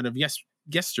the town of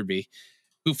Yesterby,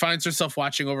 who finds herself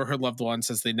watching over her loved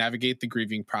ones as they navigate the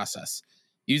grieving process.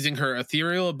 Using her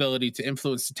ethereal ability to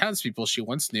influence the townspeople she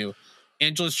once knew,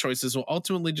 Angela's choices will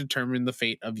ultimately determine the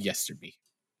fate of Yesterby.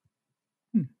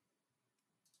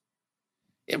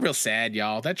 real sad,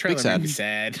 y'all. That trailer made me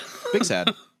sad. Big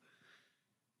sad.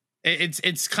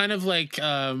 It's kind of like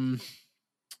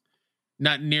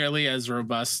not nearly as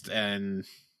robust and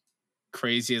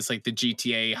crazy as like the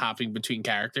GTA hopping between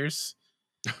characters,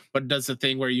 but it does the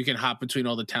thing where you can hop between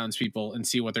all the townspeople and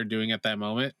see what they're doing at that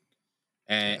moment,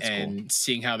 and cool.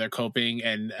 Seeing how they're coping,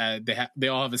 and they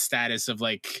all have a status of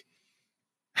like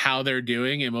how they're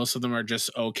doing, and most of them are just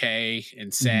okay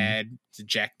and sad,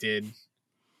 dejected,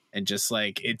 and just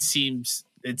like it seems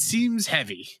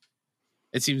heavy.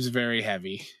 It seems very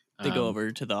heavy. They go over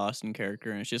to the Austin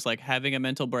character, and it's just like having a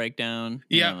mental breakdown.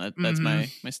 That's my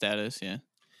status. Yeah,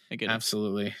 I get it.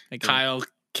 Absolutely. Kyle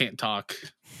can't talk.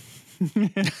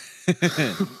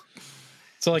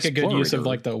 So like a good use of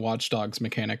like the Watch Dogs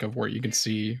mechanic of where you can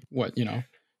see what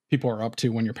people are up to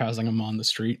when you're passing them on the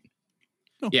street.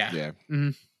 Yeah.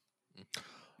 Mm-hmm.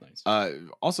 Nice.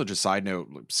 Also, just side note,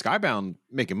 Skybound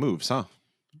making moves, huh?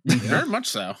 Very much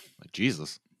so. Like,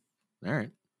 Jesus. All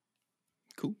right.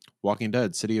 Cool. Walking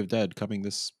Dead, City of Dead coming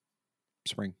this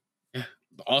spring. Yeah.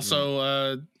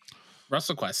 Also,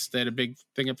 WrestleQuest. They had a big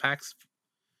thing at PAX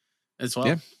as well.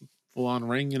 Yeah. Full on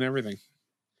ring and everything.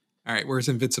 All right, where's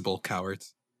Invincible,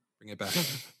 cowards? Bring it back.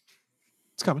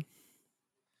 It's coming.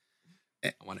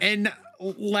 And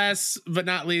last but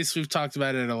not least, we've talked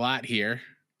about it a lot here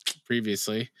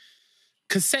previously.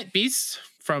 Cassette Beasts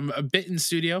from a Bitten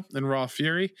Studio and Raw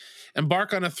Fury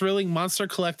embark on a thrilling monster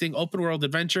collecting open world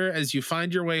adventure as you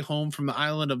find your way home from the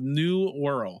island of New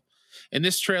Whirl. In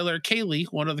this trailer, Kaylee,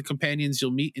 one of the companions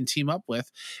you'll meet and team up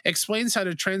with, explains how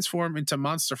to transform into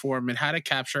monster form and how to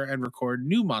capture and record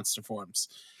new monster forms.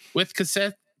 With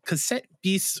Cassette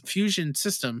Beast's fusion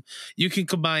system, you can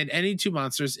combine any two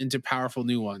monsters into powerful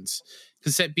new ones.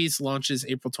 Cassette Beast launches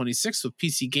April 26th with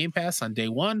PC Game Pass on day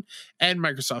one and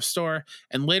Microsoft Store,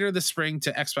 and later this spring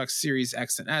to Xbox Series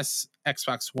X and S,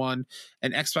 Xbox One,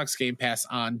 and Xbox Game Pass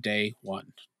on day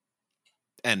one.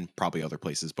 And probably other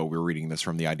places, but we're reading this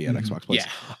from the ID at Xbox Place.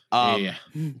 Yeah.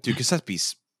 Dude, Cassette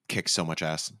Beast kicks so much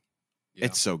ass. Yeah.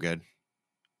 It's so good.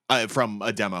 From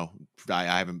a demo, I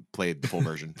haven't played the full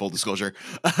version, full disclosure.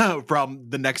 From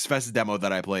the Next Fest demo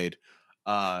that I played.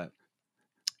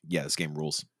 This game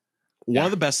rules. One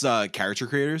of the best character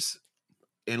creators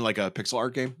in like a pixel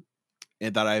art game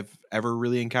that I've ever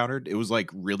really encountered. It was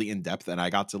like really in depth, and I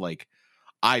got to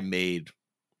I made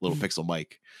little pixel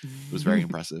Mike. It was very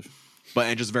impressive.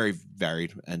 And just very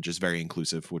varied and just very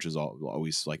inclusive, which is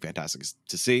always like fantastic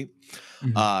to see.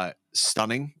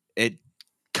 Stunning. It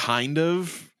kind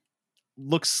of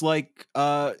looks like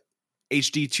HD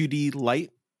 2D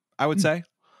light, I would say.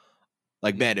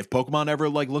 Like, man, if Pokemon ever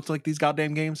looked like these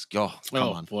goddamn games, come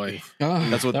on, boy,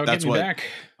 that's what back.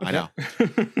 I know.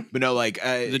 But no,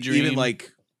 the dream. Even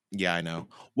I know.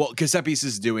 Well, Cassette Beast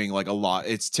is doing a lot.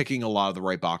 It's ticking a lot of the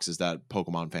right boxes that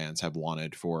Pokemon fans have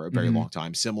wanted for a very long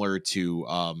time, similar to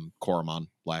Coromon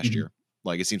last year.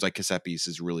 It seems like Cassette Beast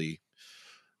is really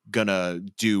gonna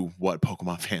do what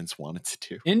Pokemon fans wanted to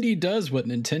do. Indie does what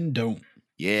Nintendo don't.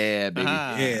 Yeah, baby.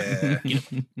 Yeah.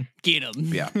 Get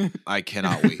him. Yeah. I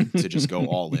cannot wait to just go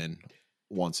all in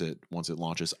once it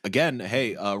launches. Again,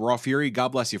 hey, Raw Fury, God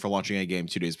bless you for launching a game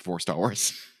 2 days before Star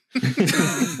Wars.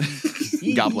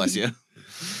 God bless you.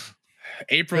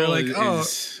 April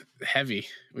is heavy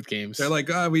with games. They're like,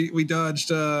 we dodged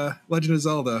Legend of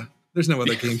Zelda. There's no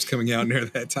other games coming out near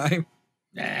that time.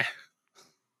 Nah.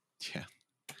 Yeah.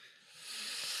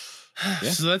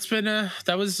 So that's been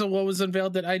that was what was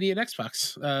unveiled at ID and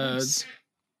Xbox. Nice.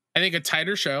 I think a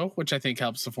tighter show, which I think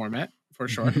helps the format for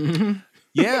sure.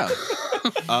 Yeah.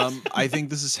 I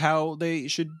think this is how they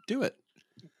should do it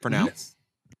for now. Yes.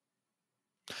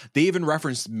 They even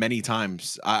referenced many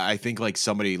times. I think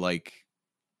somebody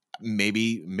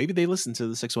maybe they listened to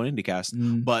the 6-1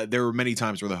 IndieCast, but there were many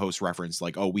times where the host referenced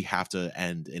we have to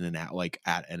end in an hour,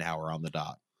 at an hour on the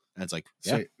dot, and it's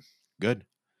good.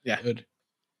 Yeah, good.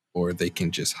 Or they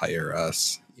can just hire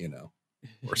us,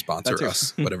 or sponsor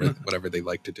us, whatever they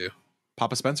like to do.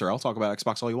 Papa Spencer, I'll talk about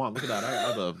Xbox all you want. Look at that. I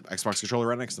have the Xbox controller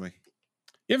right next to me.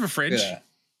 You have a fridge? Yeah.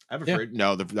 I have a fridge.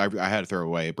 No, I had to throw it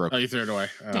away. It broke. Oh, you threw it away.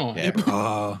 Oh.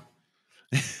 Yeah.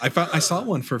 I saw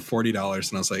one for $40 and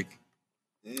I was like,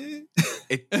 eh.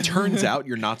 It turns out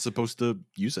you're not supposed to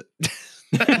use it.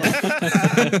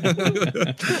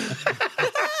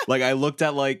 I looked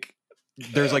at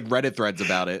there's Reddit threads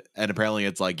about it, and apparently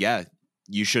it's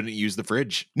you shouldn't use the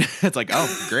fridge. It's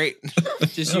oh, great.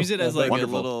 Just use it as a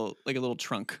little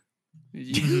trunk.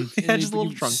 Just a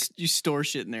little trunk. You store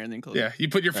shit in there and then close. Yeah, you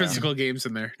put your physical games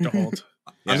in there to hold.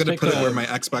 I'm gonna put it where my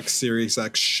Xbox Series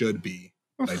X should be,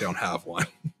 but I don't have one.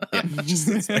 Just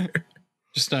sits there.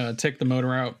 Just take the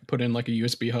motor out, put in a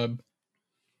USB hub.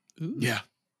 Ooh. Yeah.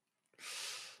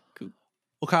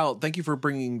 Well, Kyle, thank you for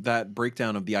bringing that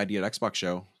breakdown of the Idea at Xbox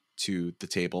show to the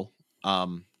table. A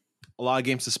lot of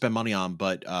games to spend money on,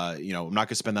 but I'm not going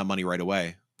to spend that money right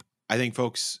away. I think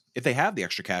folks, if they have the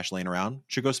extra cash laying around,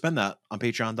 should go spend that on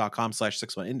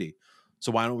patreon.com/61indie.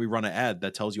 So why don't we run an ad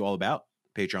that tells you all about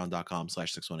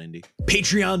patreon.com/61indie.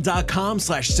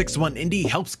 Patreon.com/61indie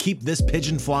helps keep this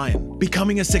pigeon flying.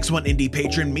 Becoming a 61indie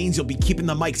patron means you'll be keeping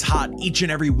the mics hot each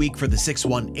and every week for the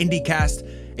 61 Indie Cast,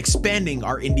 expanding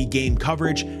our indie game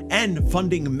coverage, and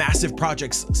funding massive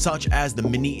projects such as the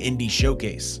Mini Indie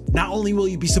Showcase. Not only will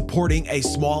you be supporting a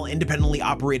small, independently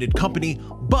operated company,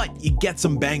 but you get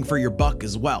some bang for your buck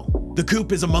as well. The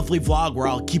Coop is a monthly vlog where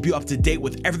I'll keep you up to date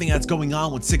with everything that's going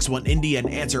on with 61 Indie and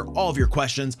answer all of your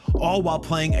questions, all while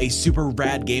playing a super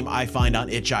rad game I find on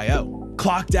itch.io.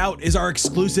 Clocked Out is our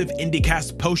exclusive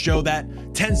IndieCast post show that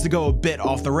tends to go a bit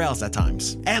off the rails at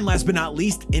times. And last but not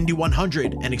least, Indie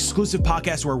 100, an exclusive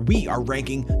podcast where we are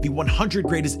ranking the 100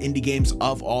 greatest indie games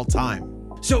of all time.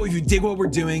 So if you dig what we're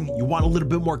doing, you want a little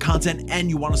bit more content, and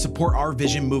you want to support our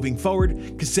vision moving forward,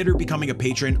 consider becoming a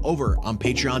patron over on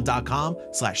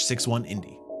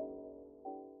patreon.com/61indie.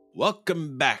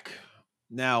 Welcome back.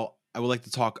 Now, I would like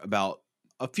to talk about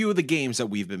a few of the games that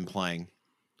we've been playing,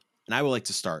 and I would like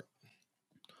to start.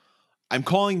 I'm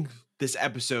calling this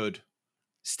episode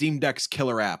Steam Deck's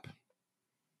Killer App?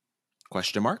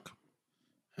 Question mark?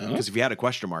 Because if you had a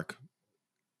question mark,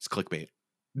 it's clickbait.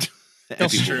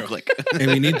 That's true. Click.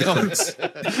 And we need the clicks.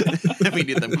 We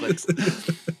need them clicks.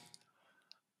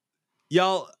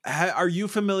 Y'all, are you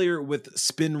familiar with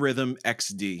Spin Rhythm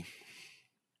XD?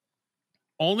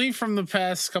 Only from the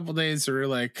past couple days, we were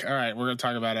like, all right, we're going to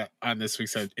talk about it on this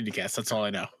week's IndieCast. That's all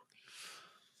I know.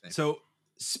 So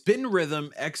Spin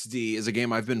Rhythm XD is a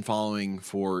game I've been following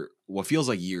for what feels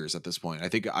like years at this point. I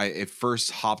think it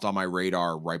first hopped on my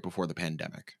radar right before the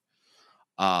pandemic.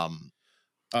 I've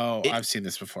seen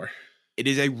this before. It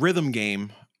is a rhythm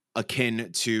game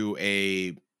akin to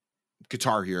a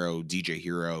Guitar Hero, DJ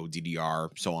Hero,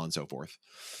 DDR, so on and so forth.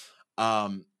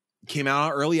 Came out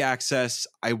on early access,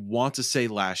 I want to say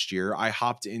last year. I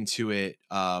hopped into it.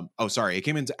 It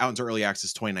came out into early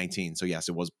access 2019. So yes,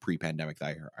 it was pre-pandemic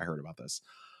that I heard about this.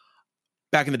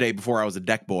 Back in the day, before I was a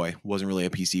deck boy, wasn't really a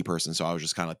PC person, so I was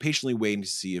just kind of patiently waiting to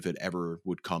see if it ever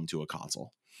would come to a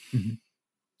console. Mm-hmm.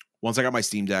 Once I got my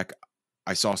Steam Deck,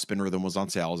 I saw Spin Rhythm was on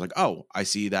sale. I was like, oh, I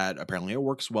see that apparently it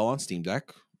works well on Steam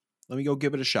Deck. Let me go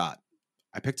give it a shot.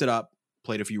 I picked it up,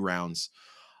 played a few rounds.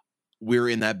 We're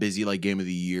in that busy like game of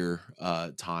the year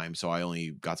time, so I only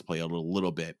got to play a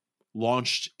little bit.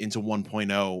 Launched into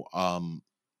 1.0,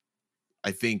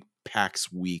 I think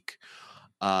PAX week,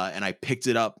 and I picked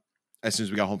it up as soon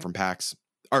as we got home from PAX.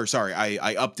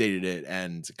 I updated it,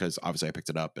 and because obviously I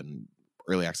picked it up and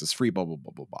early access free, blah blah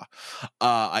blah blah blah.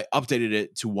 I updated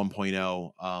it to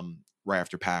 1.0 right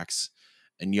after PAX,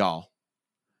 and y'all,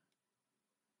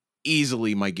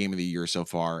 easily my game of the year so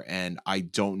far, and I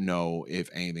don't know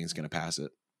if anything's going to pass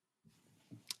it.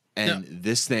 And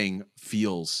This thing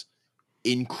feels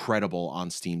incredible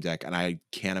on Steam Deck, and I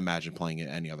can't imagine playing it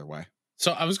any other way.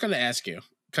 So I was going to ask you,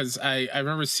 because I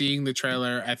remember seeing the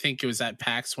trailer. I think it was at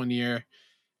PAX one year.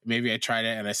 Maybe I tried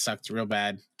it and I sucked real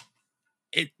bad.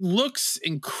 It looks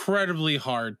incredibly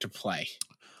hard to play.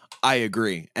 I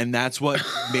agree. And that's what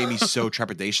made me so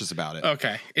trepidatious about it.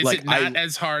 Okay. Is it not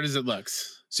as hard as it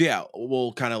looks? So yeah,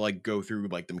 we'll kind of like go through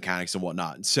like the mechanics and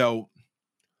whatnot. So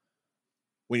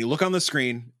when you look on the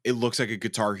screen, it looks like a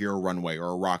Guitar Hero runway or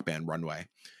a Rock Band runway.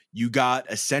 You got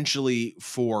essentially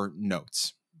 4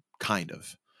 notes, kind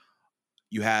of.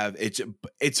 You have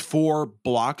it's 4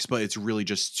 blocks, but it's really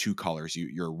just 2 colors.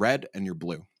 You're red and you're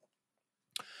blue.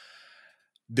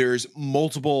 There's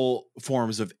multiple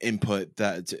forms of input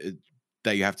that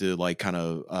you have to like kind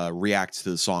of react to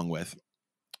the song with.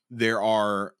 There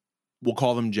are, we'll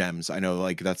call them gems. I know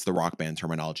like that's the Rock Band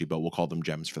terminology, but we'll call them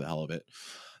gems for the hell of it.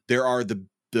 There are the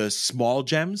small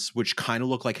gems, which kind of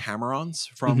look like hammer-ons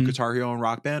from Guitar Hero and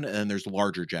Rock Band, and then there's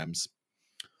larger gems.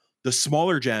 The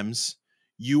smaller gems,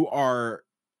 you are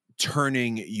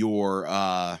turning your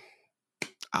I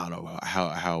don't know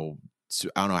how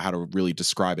to really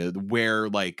describe it, where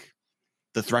like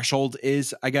the threshold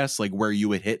is, I guess, like where you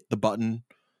would hit the button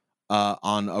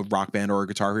on a Rock Band or a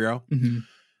Guitar Hero.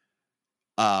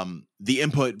 The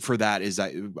input for that is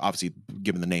that, obviously,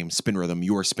 given the name Spin Rhythm,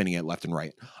 you are spinning it left and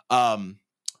right.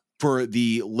 For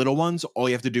the little ones, all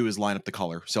you have to do is line up the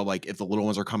color. So like if the little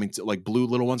ones are coming to, like blue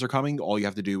little ones are coming, all you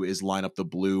have to do is line up the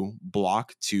blue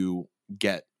block to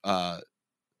get them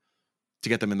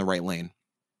in the right lane.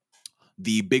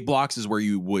 The big blocks is where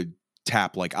you would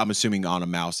tap, like I'm assuming on a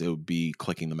mouse, it would be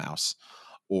clicking the mouse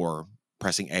or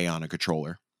pressing A on a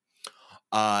controller.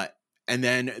 And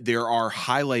then there are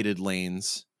highlighted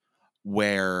lanes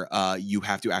where you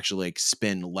have to actually like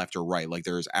spin left or right. Like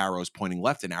there's arrows pointing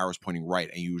left and arrows pointing right,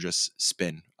 and you just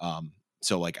spin.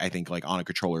 So like I think like on a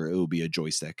controller it will be a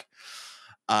joystick.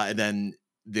 And then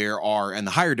there are, and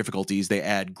the higher difficulties, they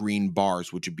add green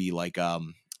bars, which would be like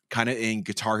kind of in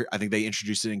Guitar. I think they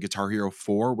introduced it in Guitar Hero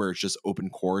 4, where it's just open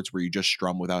chords where you just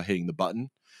strum without hitting the button.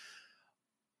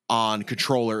 On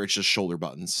controller, it's just shoulder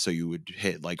buttons, so you would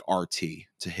hit like RT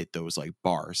to hit those like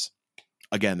bars.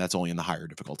 Again, that's only in the higher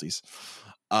difficulties.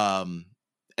 And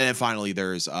then finally,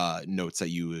 there's notes that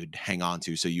you would hang on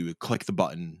to. So you would click the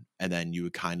button, and then you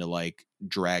would kind of like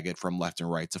drag it from left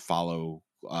and right to follow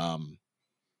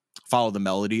the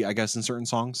melody, I guess, in certain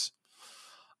songs.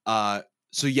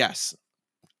 So yes,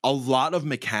 a lot of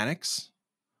mechanics.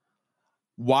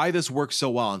 Why this works so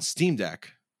well on Steam Deck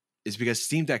is because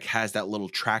Steam Deck has that little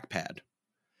trackpad,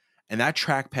 and that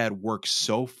trackpad works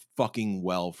so fucking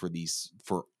well for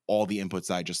all the inputs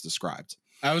that I just described.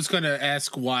 I was going to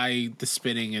ask why the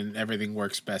spinning and everything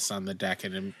works best on the deck,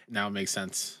 and it now makes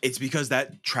sense. It's because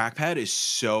that trackpad is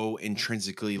so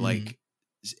intrinsically like,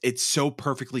 it's so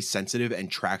perfectly sensitive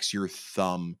and tracks your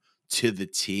thumb to the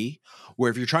T, where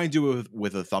if you're trying to do it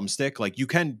with a thumbstick, like you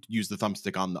can use the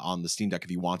thumbstick on the Steam Deck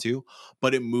if you want to,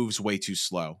 but it moves way too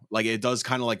slow. Like it does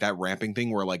kind of like that ramping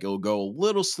thing where like it'll go a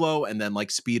little slow and then like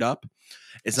speed up.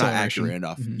 It's not accurate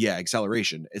enough. Yeah,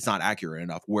 acceleration. It's not accurate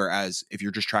enough. Whereas if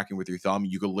you're just tracking with your thumb,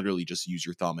 you could literally just use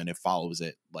your thumb and it follows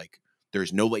it. Like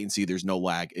there's no latency, there's no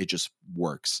lag. It just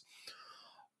works.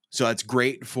 So that's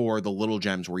great for the little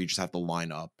gems where you just have to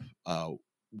line up the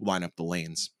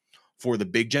lanes. For the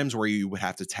big gems where you would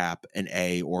have to tap an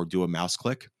A or do a mouse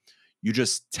click, you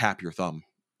just tap your thumb.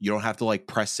 You don't have to like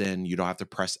press in. You don't have to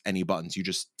press any buttons. You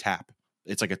just tap.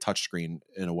 It's like a touch screen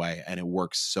in a way, and it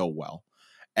works so well.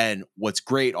 And what's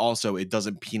great also, it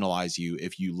doesn't penalize you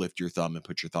if you lift your thumb and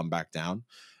put your thumb back down.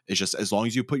 It's just as long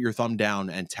as you put your thumb down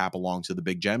and tap along to the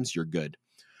big gems, you're good.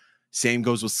 Same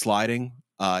goes with sliding.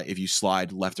 If you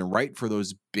slide left and right for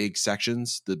those big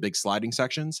sections, the big sliding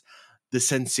sections, the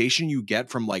sensation you get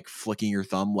from like flicking your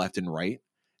thumb left and right,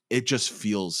 it just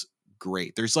feels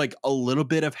great. There's like a little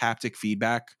bit of haptic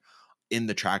feedback in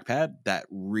the trackpad that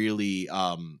really,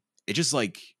 it just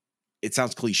like, it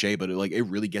sounds cliche, but it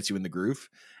really gets you in the groove,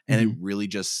 and it really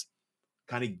just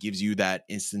kind of gives you that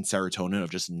instant serotonin of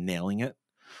just nailing it.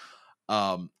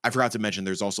 I forgot to mention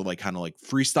there's also like kind of like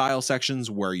freestyle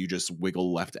sections where you just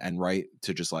wiggle left and right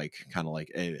to just like kind of like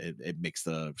it makes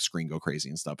the screen go crazy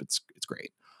and stuff. It's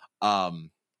great.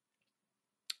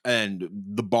 And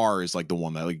the bar is like the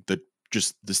one that like the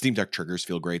Steam Deck triggers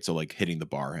feel great. So like hitting the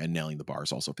bar and nailing the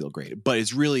bars also feel great, but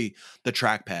it's really the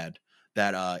trackpad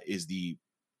that is the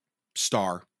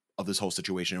star of this whole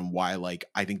situation, and why like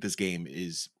I think this game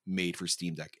is made for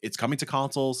Steam Deck. It's coming to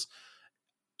consoles.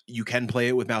 You can play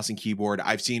it with mouse and keyboard.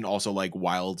 I've seen also like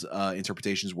wild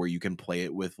interpretations where you can play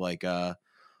it with yeah,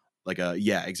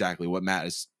 exactly what Matt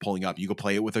is pulling up. You could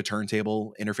play it with a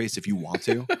turntable interface if you want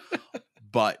to.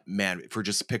 But man, for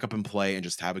just pick up and play and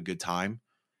just have a good time,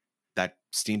 that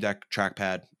Steam Deck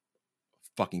trackpad,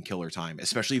 fucking killer time.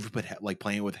 Especially if you put like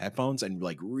playing it with headphones and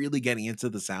like really getting into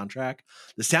the soundtrack.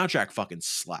 The soundtrack fucking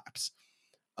slaps.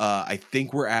 I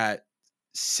think we're at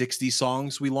 60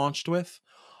 songs we launched with.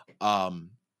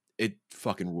 It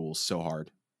fucking rules so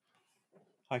hard.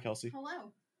 Hi, Kelsey.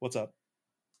 Hello. What's up?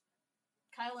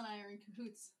 Kyle and I are in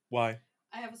cahoots. Why?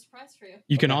 I have a surprise for you.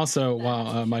 You can also,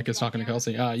 while Mike is talking to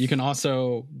Kelsey, you can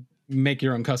also make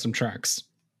your own custom tracks.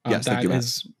 Yes, that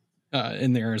is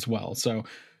in there as well. So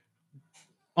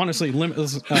honestly,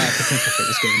 limitless potential for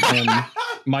this game. And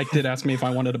Mike did ask me if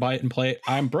I wanted to buy it and play it.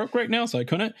 I'm broke right now, so I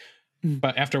couldn't.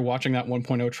 But after watching that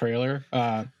 1.0 trailer,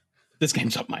 this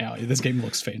game's up my alley. This game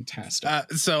looks fantastic.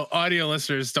 So audio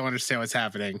listeners don't understand what's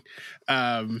happening.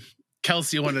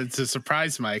 Kelsey wanted to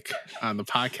surprise Mike on the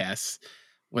podcast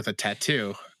with a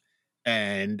tattoo,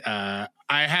 and I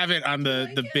have it on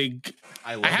the big.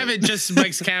 I have it just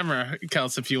Mike's camera,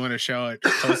 Kelsey, if you want to show it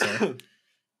closer.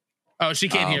 Oh, she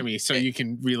can't hear me, so you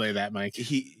can relay that, Mike.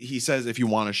 He says if you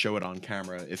want to show it on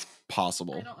camera, if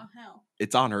possible. I don't know how.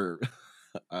 It's on her.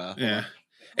 Yeah,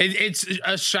 it's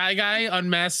a Shy Guy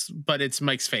unmasked, but it's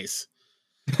Mike's face.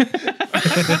 It's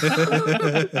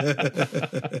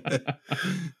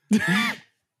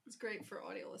great for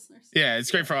audio listeners. Yeah,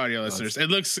 it's great for audio listeners. It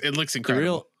looks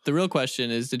incredible. The real question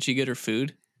is, did she get her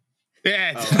food?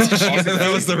 Yeah, that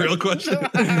was the real question.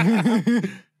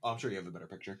 I'm sure you have a better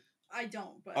picture. I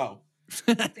don't, but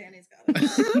Danny's got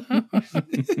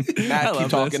it. Matt, keep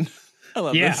talking. I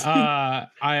love this.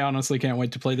 I honestly can't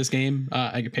wait to play this game.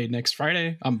 I get paid next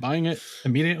Friday. I'm buying it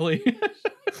immediately.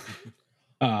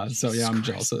 So yeah, I'm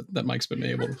jealous that Mike's been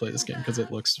able to play this game because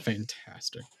it looks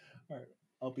fantastic.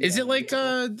 Is it like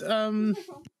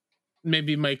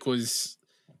maybe Mike was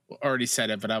already said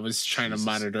it, but I was trying to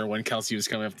monitor when Kelsey was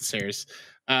coming up the stairs.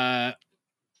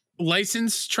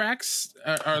 Licensed tracks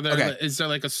are there? Okay. Is there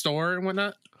like a store and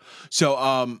whatnot?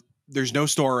 So there's no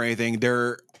store or anything.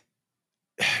 There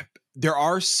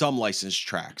are some licensed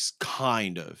tracks,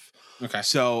 kind of. Okay.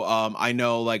 So I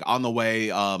know like on the way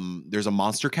there's a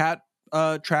Monster Cat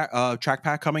track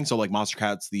pack coming. So like Monster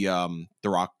Cat's the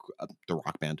rock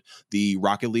band, the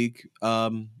Rocket League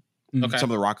Okay. some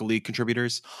of the Rocket League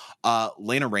contributors.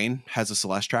 Lena Rain has a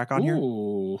Celeste track on here,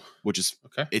 which is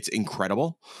it's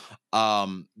incredible.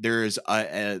 There's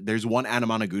one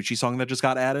Anamanaguchi song that just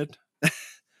got added,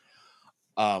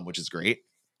 which is great.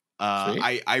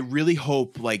 I really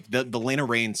hope like the Lena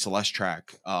Rain Celeste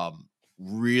track. I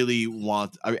really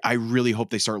hope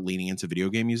they start leaning into video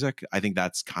game music. I think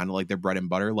that's kind of like their bread and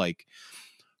butter. Like,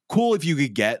 cool if you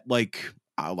could get like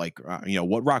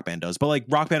what Rock Band does, but like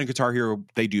Rock Band and Guitar Hero,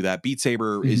 they do that. Beat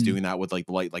Saber is doing that with like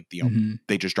the light, like the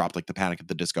they just dropped like the Panic at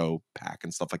the Disco pack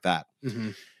and stuff like that.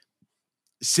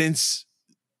 Since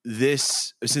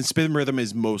Spin Rhythm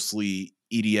is mostly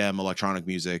EDM electronic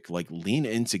music, like lean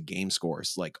into game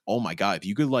scores. Like, oh my god, if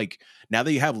you could like, now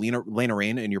that you have Lena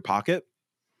Rain in your pocket,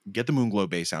 get the Moonglow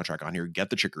Bay soundtrack on here, get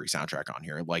the Chicory soundtrack on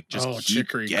here. Like, just keep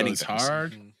Chicory getting goes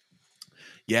hard.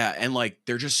 Yeah, and like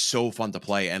they're just so fun to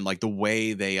play, and like the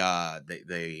way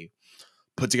they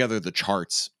put together the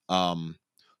charts, something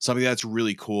that's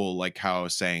really cool. Like how I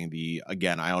was saying,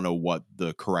 again, I don't know what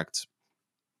the correct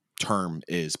term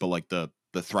is, but like the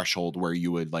threshold where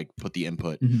you would like put the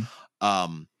input,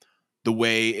 the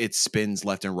way it spins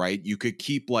left and right, you could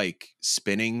keep like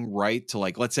spinning right to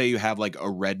like, let's say you have like a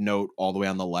red note all the way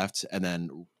on the left, and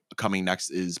then coming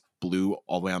next is blue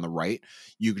all the way on the right.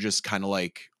 You could just kind of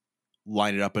like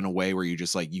line it up in a way where you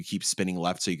just like you keep spinning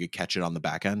left so you could catch it on the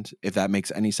back end, if that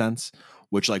makes any sense.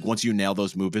 Which like once you nail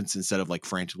those movements, instead of like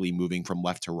frantically moving from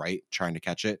left to right trying to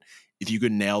catch it, if you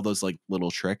could nail those like little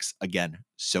tricks, again,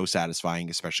 so satisfying,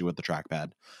 especially with the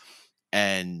trackpad.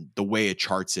 And the way it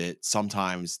charts it,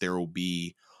 sometimes there will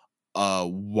be a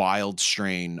wild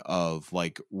strain of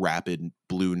like rapid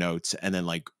blue notes, and then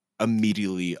like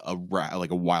immediately a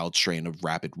wild strain of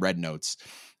rapid red notes.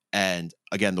 And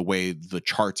again, the way the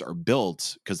charts are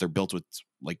built, because they're built with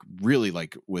like really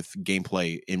like with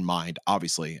gameplay in mind,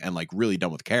 obviously, and like really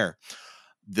done with care,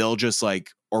 they'll just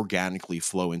like organically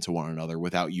flow into one another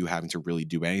without you having to really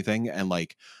do anything. And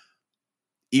like,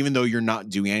 even though you're not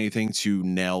doing anything to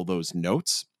nail those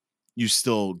notes, you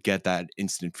still get that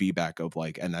instant feedback of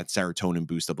like, and that serotonin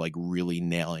boost of like really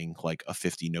nailing like a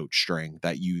 50 note string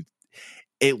that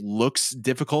it looks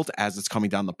difficult as it's coming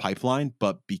down the pipeline,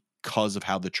 but because of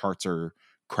how the charts are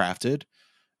crafted,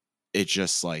 it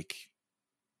just like,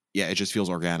 yeah, it just feels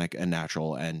organic and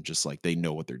natural, and just like they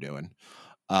know what they're doing.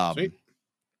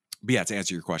 But yeah, to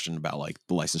answer your question about like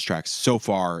the licensed tracks, so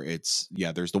far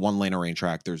there's the one Lena Rain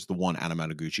track, there's the one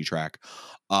Anamanaguchi track.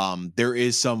 There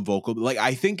is some vocal, like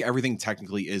I think everything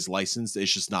technically is licensed.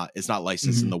 It's not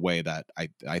licensed in the way that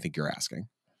I think you're asking.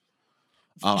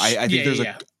 I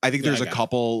think there's a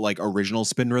couple like original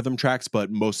Spin Rhythm tracks,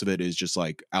 but most of it is just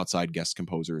like outside guest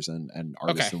composers and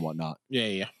artists and whatnot.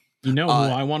 Yeah. You know who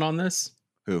I want on this?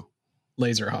 Who?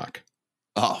 Laserhawk.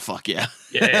 Oh fuck yeah.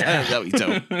 Yeah. That'd be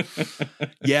dope.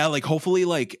 Yeah, like hopefully,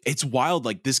 like it's wild.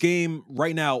 Like this game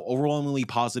right now, overwhelmingly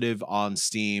positive on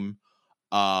Steam.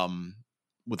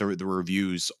 With the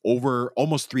reviews, over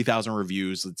almost 3,000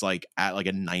 reviews. It's like at like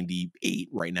a 98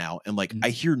 right now. And like I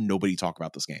hear nobody talk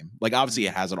about this game. Like obviously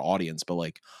it has an audience, but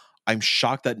like I'm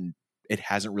shocked that it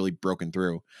hasn't really broken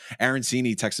through. Aaron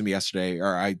Cini texted me yesterday,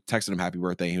 or I texted him happy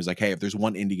birthday. He was like, hey, if there's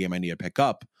one indie game I need to pick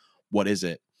up, what is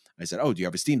it? I said, oh, do you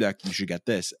have a Steam Deck? You should get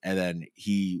this. And then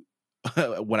he,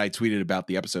 when I tweeted about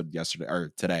the episode yesterday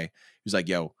or today, he was like,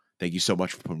 yo, thank you so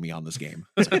much for putting me on this game.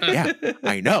 I was like, yeah,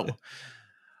 I know.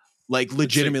 Like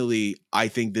legitimately, I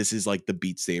think this is like the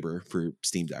Beat Saber for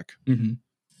Steam Deck.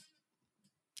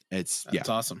 That's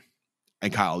awesome.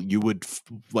 And Kyle, you would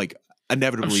like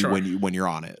inevitably when you're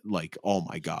on it, like, oh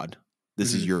my god,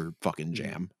 this is your fucking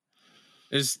jam.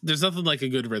 There's nothing like a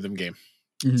good rhythm game.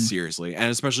 Seriously, and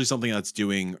especially something that's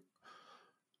doing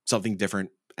something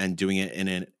different and doing it in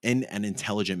an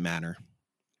intelligent manner.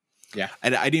 Yeah,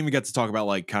 and I didn't even get to talk about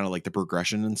like kind of like the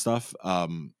progression and stuff.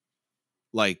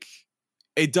 Like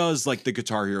it does like the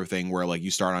Guitar Hero thing where like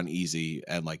you start on easy,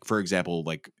 and like for example,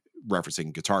 like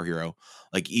referencing Guitar Hero,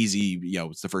 like easy, you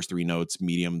know, it's the first 3 notes,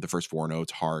 medium the first 4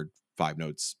 notes, hard 5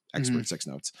 notes, expert 6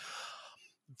 notes.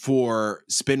 For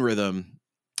Spin Rhythm,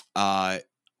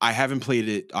 I haven't played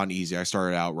it on easy. I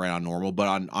started out right on normal,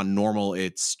 but on normal,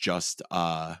 it's just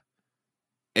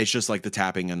like the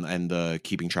tapping and the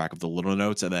keeping track of the little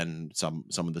notes, and then some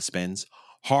of the spins.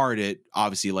 Hard, it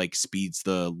obviously like speeds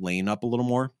the lane up a little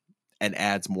more and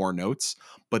adds more notes,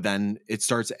 but then it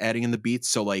starts adding in the beats.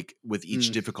 So like with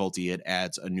each difficulty, it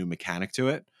adds a new mechanic to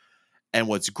it. And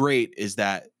what's great is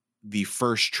that the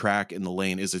first track in the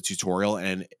lane is a tutorial,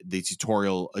 and the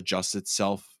tutorial adjusts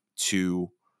itself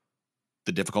to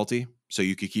the difficulty, so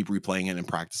you could keep replaying it and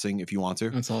practicing if you want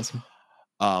to. That's awesome.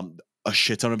 A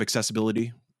shit ton of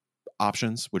accessibility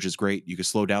options, which is great. You could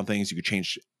slow down things. You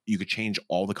could change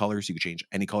all the colors. You could change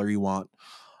any color you want.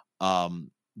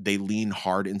 They lean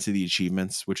hard into the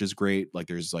achievements, which is great. Like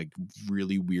there's like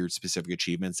really weird specific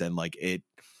achievements, and like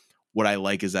what I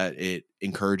like is that it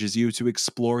encourages you to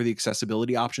explore the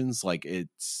accessibility options. Like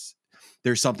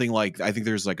there's something like, I think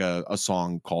there's like a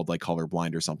song called like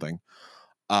Colorblind or something.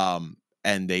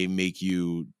 And they make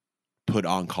you put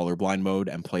on colorblind mode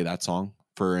and play that song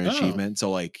for an achievement.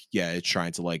 So like, yeah, it's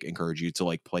trying to like encourage you to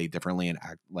like play differently and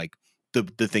act like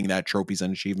the thing that trophies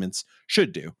and achievements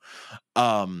should do.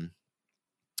 And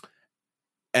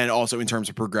also in terms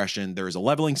of progression, there is a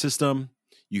leveling system.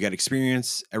 You get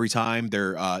experience every time.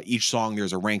 Each song,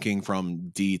 there's a ranking from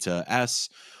D to S.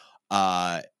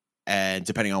 And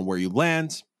depending on where you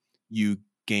land, you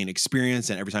gain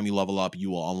experience. And every time you level up, you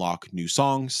will unlock new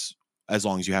songs, as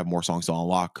long as you have more songs to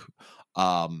unlock.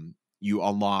 You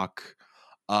unlock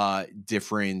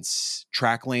different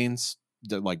track lanes,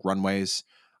 like runways.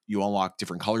 You unlock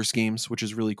different color schemes, which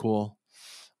is really cool.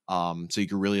 So you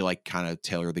can really like kind of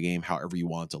tailor the game however you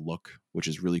want it to look, which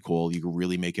is really cool. You can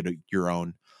really make it your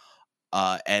own.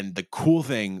 And the cool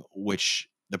thing, which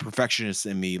the perfectionist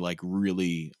in me like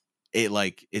really,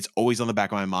 it's always on the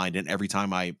back of my mind, and every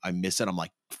time I miss it, I'm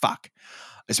like, fuck.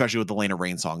 Especially with the Lane of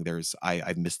Rain song,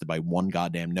 I've missed it by one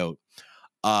goddamn note.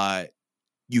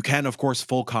 You can, of course,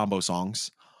 full combo songs,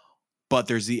 but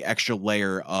there's the extra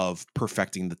layer of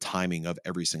perfecting the timing of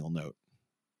every single note.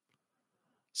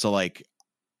 So like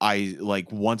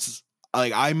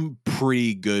I'm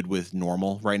pretty good with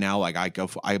normal right now. Like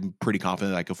I'm pretty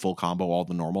confident that I could full combo all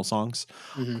the normal songs.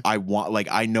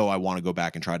 I know I want to go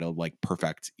back and try to like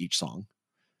perfect each song.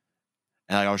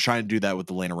 And I was trying to do that with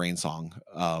the Lane of Rain song.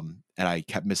 And I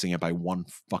kept missing it by one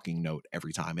fucking note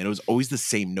every time. And it was always the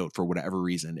same note for whatever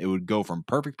reason. It would go from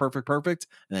perfect, perfect, perfect,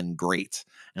 and then great.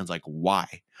 And it's like,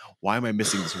 why? Why am I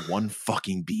missing this one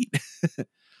fucking beat?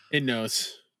 It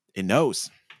knows.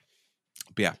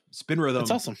 But yeah, Spin Rhythm.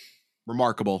 That's awesome.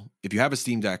 Remarkable. If you have a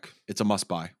Steam Deck, it's a must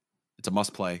buy. It's a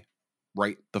must play.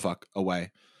 Right the fuck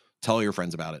away. Tell your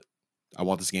friends about it. I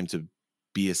want this game to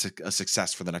be a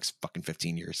success for the next fucking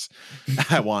 15 years.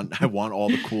 I want all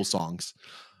the cool songs.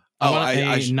 I want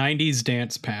a 90s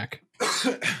dance pack.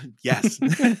 Yes.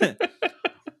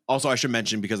 Also, I should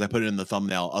mention, because I put it in the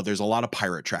thumbnail, there's a lot of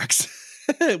pirate tracks,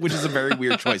 which is a very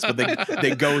weird choice, but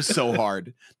they go so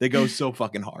hard. They go so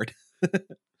fucking hard.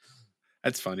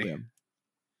 That's funny. Yeah.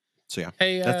 So yeah,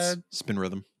 hey, that's Spin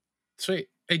Rhythm. Sweet.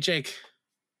 Hey, Jake.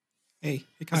 Hey,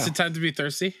 Kyle. Is it time to be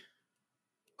thirsty?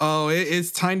 Oh,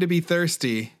 it's time to be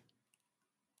thirsty.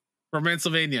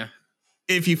 Romancylvania.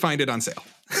 If you find it on sale.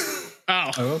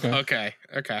 Oh, okay.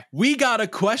 We got a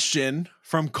question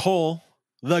from Cole,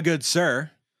 the good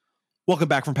sir. Welcome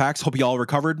back from PAX. Hope you all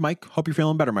recovered. Mike, hope you're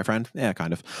feeling better, my friend. Yeah,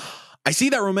 kind of. I see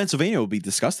that Romancylvania will be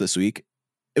discussed this week.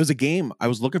 It was a game I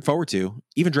was looking forward to.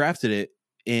 Even drafted it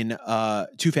in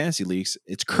 2 fantasy leagues.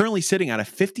 It's currently sitting at a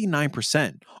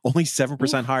 59%, only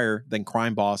 7% higher than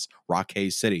crime boss Rock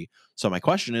Haze City. So my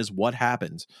question is, what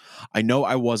happened? I know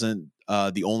I wasn't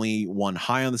the only one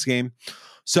high on this game,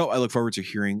 so I look forward to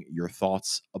hearing your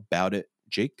thoughts about it.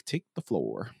 Jake, take the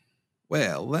floor.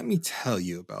 Well, let me tell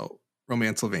you about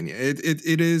Romancylvania.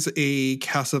 It is a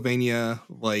Castlevania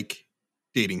like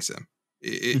dating sim.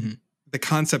 The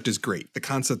concept is great. The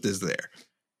concept is there,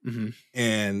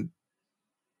 and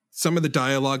some of the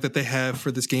dialogue that they have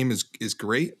for this game is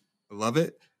great. I love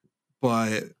it,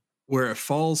 but where it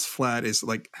falls flat is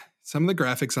like some of the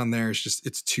graphics on there is just,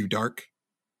 it's too dark.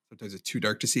 Sometimes it's too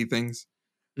dark to see things.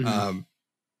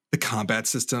 The combat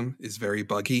system is very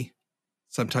buggy.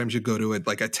 Sometimes you go to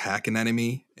attack an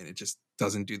enemy and it just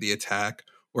doesn't do the attack.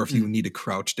 Or if you need to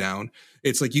crouch down,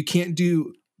 it's like you can't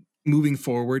do moving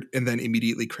forward and then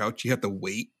immediately crouch. You have to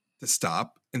wait to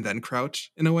stop and then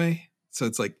crouch in a way. So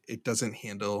it's like it doesn't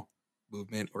handle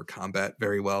movement or combat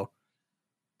very well.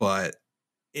 But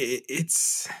it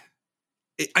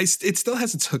still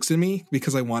has its hooks in me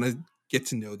because I want to get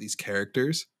to know these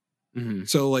characters.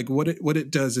 So like what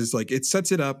it does is like it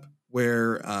sets it up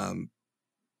where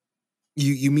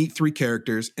you meet 3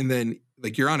 characters, and then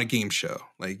like you're on a game show.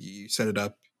 Like you set it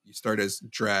up, you start as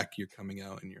Drac, you're coming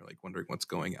out and you're like wondering what's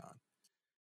going on.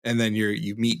 And then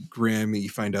you meet Grim and you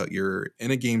find out you're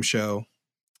in a game show,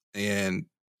 and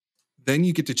then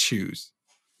you get to choose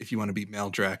if you want to be male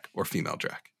Drac or female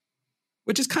Drac,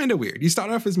 which is kind of weird. You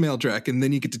start off as male Drac and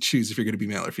then you get to choose if you're going to be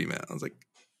male or female. I was like,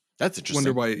 that's interesting.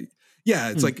 Wonder why. Yeah,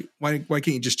 it's like why can't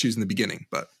you just choose in the beginning?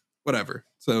 But whatever.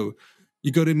 So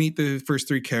you go to meet the first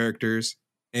 3 characters,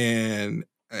 and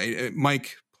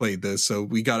Mike played this, so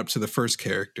we got up to the first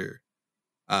character.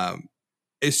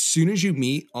 As soon as you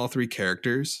meet all 3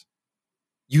 characters,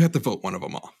 you have to vote one of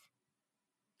them off.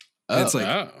 And it's like,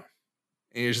 and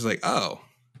you're just like, oh,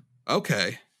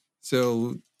 okay.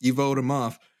 So you vote them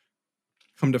off.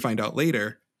 Come to find out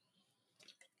later,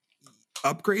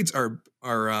 upgrades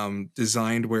are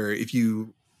designed where if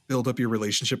you build up your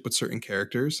relationship with certain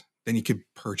characters, then you could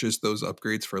purchase those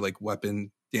upgrades for like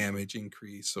weapon damage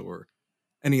increase or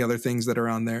any other things that are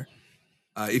on there.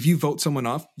 If you vote someone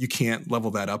off, you can't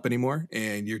level that up anymore,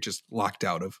 and you're just locked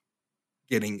out of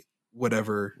getting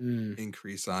whatever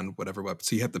increase on whatever weapon.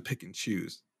 So you have to pick and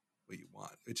choose what you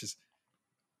want, which is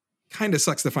kind of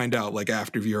sucks to find out like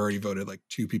after you already voted like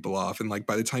 2 people off, and like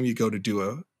by the time you go to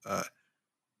do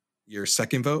your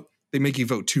second vote, they make you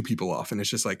vote 2 people off, and it's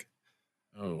just like,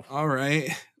 oh, all right.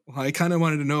 Well, I kind of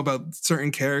wanted to know about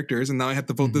certain characters, and now I have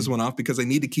to vote this one off because I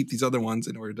need to keep these other ones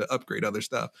in order to upgrade other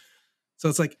stuff. So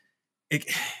it's like,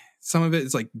 some of it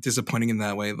is like disappointing in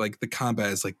that way. Like the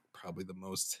combat is like probably the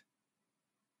most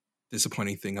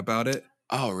disappointing thing about it.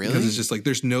 Oh, really? Because it's just like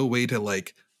there's no way to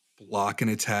like block an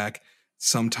attack.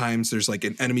 Sometimes there's like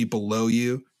an enemy below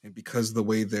you, and because of the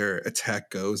way their attack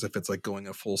goes, if it's like going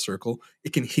a full circle,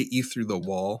 it can hit you through the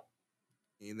wall,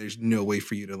 and there's no way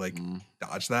for you to like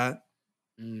dodge that.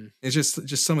 It's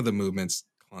just some of the movements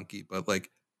clunky, but like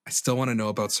I still want to know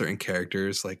about certain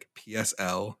characters. Like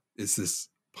PSL is this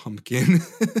pumpkin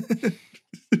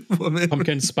woman.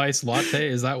 Pumpkin spice latte.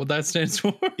 Is that what that stands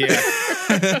for? Yeah.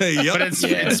 Yep. But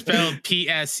it's spelled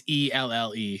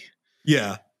PSELLE.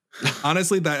 Yeah.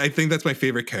 Honestly, I think that's my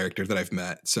favorite character that I've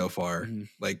met so far.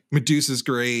 Like Medusa's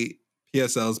great.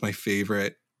 PSL is my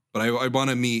favorite, but I want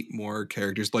to meet more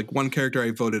characters. Like one character I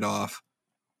voted off.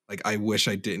 Like I wish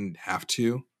I didn't have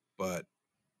to, but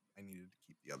I needed to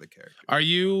keep the other character. Are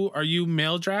you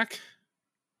male Drac?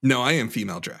 No, I am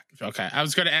female Drac. Okay, I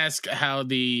was going to ask how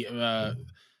the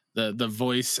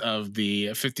voice of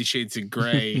the 50 Shades of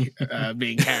Grey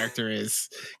main character is,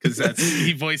 because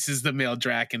he voices the male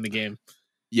Drac in the game.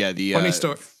 Yeah, funny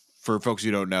story for folks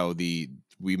who don't know, we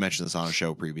mentioned this on a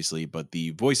show previously, but the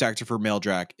voice actor for male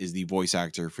Drac is the voice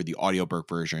actor for the audiobook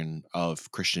version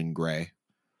of Christian Grey.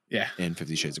 Yeah, in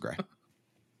 50 Shades of Grey.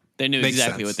 They knew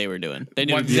exactly what they were doing. They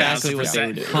knew exactly what they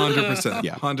were doing. 100%.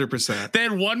 Yeah, 100%. They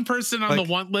had one person on the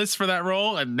want list for that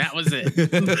role, and that was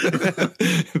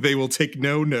it. They will take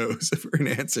no no's for an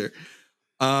answer.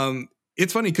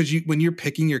 It's funny because when you're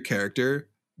picking your character,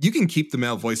 you can keep the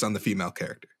male voice on the female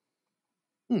character.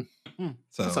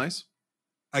 So that's nice.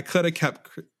 I could have kept,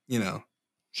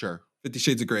 sure, 50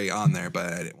 Shades of Grey on there,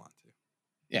 but I didn't want to.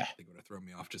 Yeah, I think it would have thrown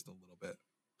me off just a little bit.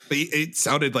 But it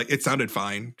sounded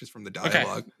fine just from the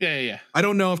dialogue. Okay. Yeah. I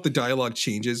don't know if the dialogue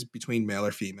changes between male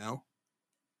or female,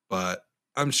 but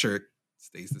I'm sure it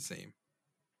stays the same.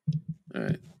 All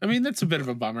right. I mean, that's a bit of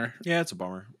a bummer. Yeah, it's a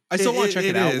bummer. I still want to check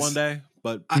it out one day,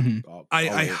 but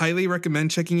I highly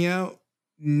recommend checking it out.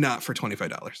 Not for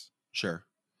 $25. Sure,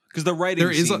 because the writing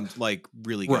seemed like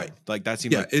really good. Right. Like that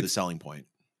seemed like the selling point.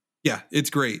 Yeah,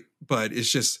 it's great, but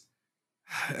it's just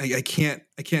I can't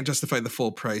justify the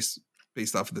full price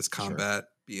based off of this combat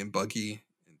being buggy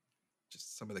and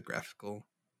just some of the graphical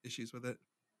issues with it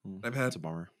I've had. It's a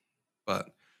bummer. But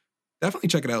definitely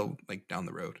check it out like down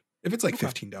the road. If it's like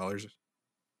 $15,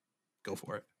 go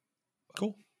for it.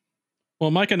 Cool.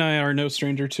 Well, Mike and I are no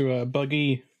stranger to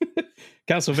buggy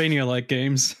Castlevania-like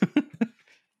games.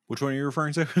 Which one are you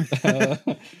referring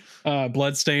to?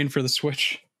 Bloodstained for the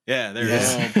Switch. Yeah, there it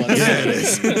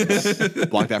is.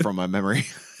 Block that from my memory.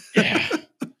 Yeah.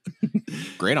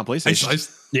 Great on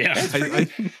PlayStation.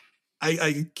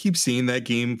 I keep seeing that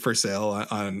game for sale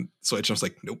on Switch. I was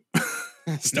like, nope.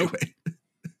 Stay away.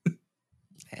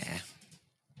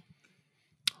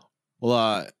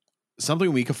 Well,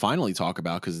 something we could finally talk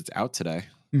about because it's out today.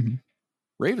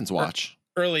 Raven's Watch.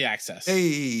 Early access.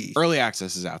 Hey. Early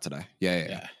access is out today.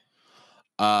 Yeah.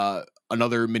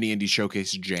 Another mini indie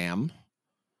showcase jam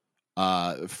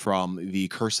from the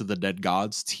Curse of the Dead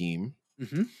Gods team.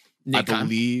 I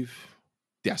believe.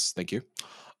 Yes, thank you.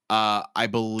 I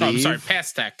believe. Oh, I'm sorry,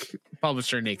 Pastec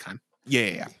publisher Nacon.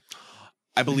 Yeah.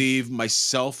 I believe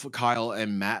myself, Kyle,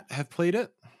 and Matt have played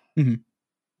it. Mm-hmm.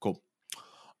 Cool.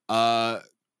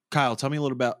 Kyle, tell me a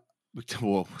little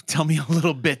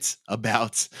bit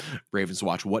about Raven's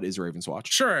Watch. What is Raven's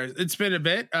Watch? Sure, it's been a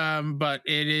bit, but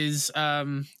it is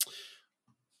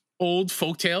old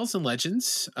folktales and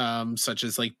legends, such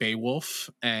as like Beowulf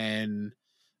and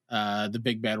the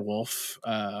Big Bad Wolf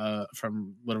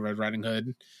from Little Red Riding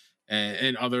Hood,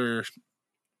 and other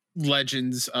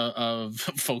legends of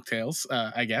folktales,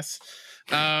 I guess.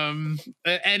 And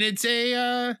it's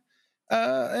a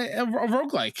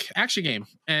roguelike action game,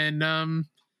 and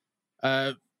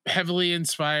heavily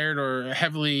inspired or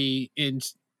heavily in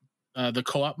the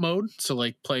co-op mode. So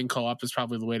like playing co-op is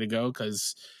probably the way to go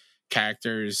because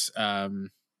characters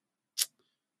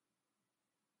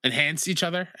enhance each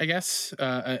other, I guess,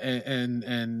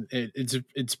 and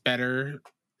it's better,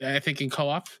 I think, in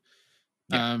co-op.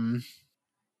 Yeah.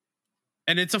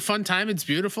 And it's a fun time. It's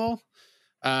beautiful.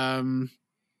 Yeah,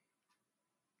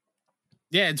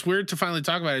 it's weird to finally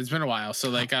talk about it. It's been a while, so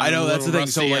like I know that's the thing.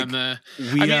 So like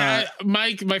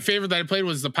my favorite that I played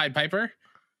was the Pied Piper,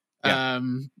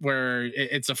 where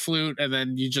it's a flute, and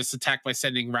then you just attack by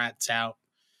sending rats out,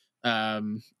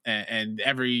 and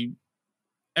every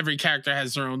character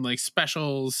has their own like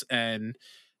specials and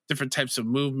different types of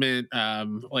movement.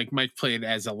 Like Mike played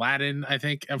as Aladdin, I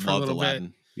think, for a little bit.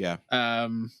 Yeah.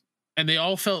 And they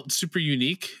all felt super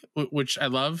unique, which I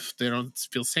love. They don't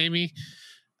feel samey.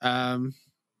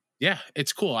 Yeah,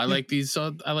 it's cool. I like these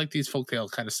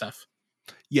folktale kind of stuff.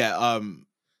 Yeah.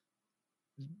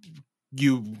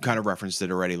 You kind of referenced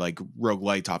it already, like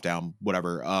roguelite, top down,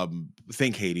 whatever.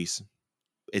 Think Hades.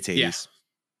 It's Hades,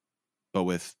 but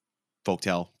with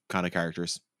folktale kind of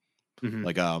characters. Mm-hmm.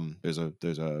 Like there's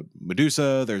a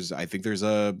Medusa. I think there's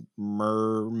a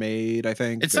mermaid. I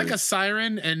think it's like a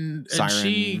siren, and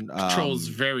she controls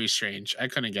very strange. I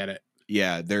couldn't get it.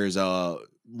 Yeah, there's a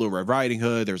Little Red Riding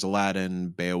Hood. There's Aladdin,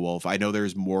 Beowulf. I know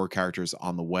there's more characters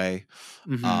on the way.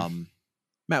 Mm-hmm.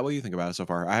 Matt, what do you think about it so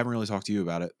far? I haven't really talked to you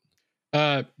about it.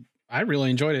 I really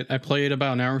enjoyed it. I played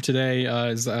about an hour today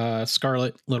as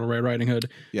Scarlet, Little Red Riding Hood.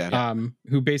 Yeah.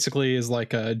 Who basically is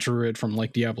like a druid from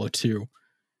like Diablo 2.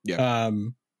 Yeah.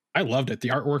 I loved it. The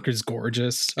artwork is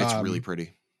gorgeous. It's really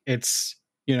pretty. It's,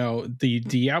 the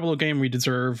Diablo game we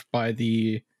deserve by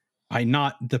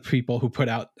not the people who put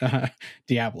out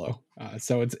Diablo.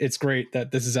 So it's great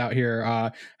that this is out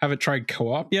here. Haven't tried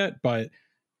co-op yet, but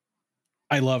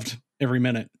I loved every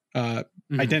minute. I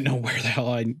didn't know where the hell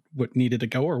I needed to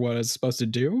go or what I was supposed to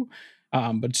do.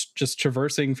 But just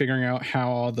traversing, figuring out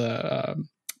how all the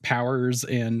powers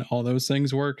and all those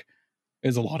things work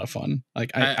is a lot of fun.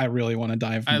 Like I really want to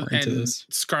dive more into this.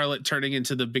 Scarlet turning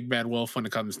into the big bad wolf when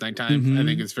it comes nighttime. I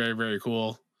think it's very, very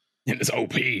cool. And it's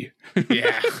OP.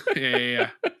 Yeah.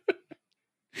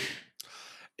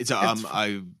 It's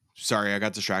sorry, I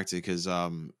got distracted because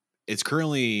it's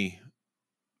currently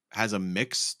has a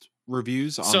mixed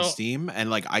reviews on Steam, and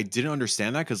like I didn't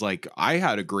understand that because like I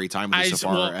had a great time with it so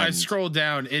far. Well, I scrolled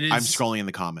down. It is. I'm scrolling in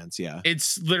the comments. Yeah,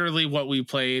 it's literally what we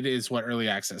played is what early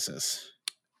access is.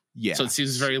 Yeah, so it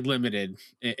seems very limited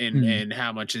in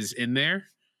how much is in there.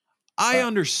 I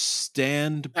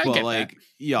understand, but like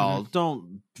y'all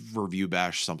don't review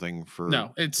bash something for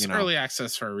it's early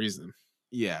access for a reason.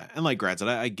 Yeah, and like granted,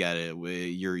 I get it.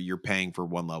 You're paying for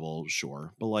one level,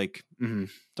 sure, but like don't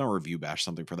review bash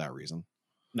something for that reason.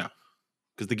 No,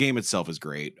 because the game itself is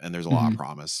great, and there's a lot of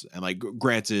promise. And like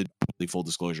granted, full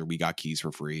disclosure, we got keys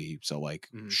for free, so like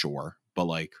sure, but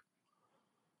like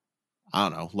I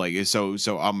don't know, like so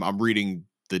I'm reading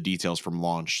the details from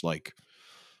launch, like.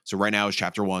 So right now is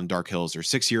Chapter 1, Dark Hills. There's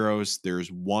 6 heroes.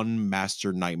 There's one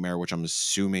Master Nightmare, which I'm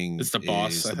assuming is the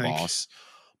boss.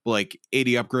 But like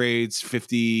 80 upgrades,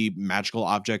 50 magical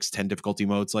objects, 10 difficulty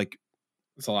modes. Like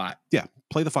it's a lot. Yeah,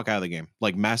 play the fuck out of the game.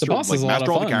 Like master all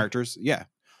the characters. Yeah,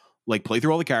 like play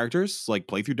through all the characters. Like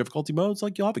play through difficulty modes.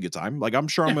 Like you'll have a good time. Like I'm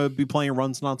sure I'm gonna be playing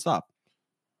runs nonstop.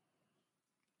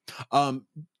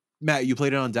 Matt, you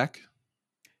played it on deck?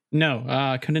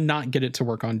 No, could not get it to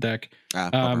work on deck.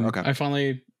 Okay. I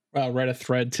finally read a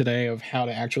thread today of how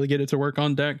to actually get it to work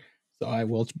on deck, so I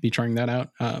will be trying that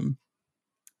out.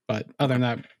 But other than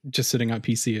that, just sitting on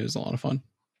PC is a lot of fun.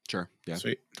 Sure, yeah,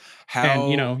 sweet.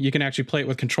 And you can actually play it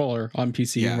with controller on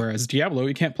PC, whereas Diablo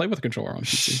you can't play with a controller on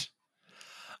PC.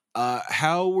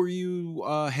 How were you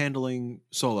handling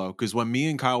solo? Because when me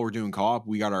and Kyle were doing co-op,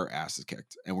 we got our asses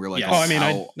kicked, and we were like,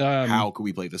 how could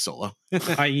we play this solo?"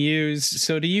 I used.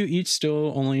 So, do you each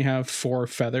still only have 4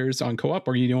 feathers on co-op,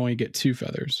 or you only get 2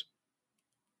 feathers?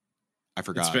 I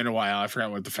forgot. It's been a while. I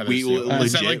forgot what the feathers do.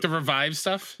 Is that like the revive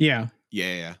stuff? Yeah.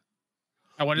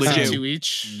 What is that, 2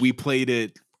 each? We played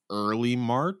it early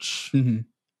March. Mm-hmm.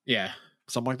 Yeah,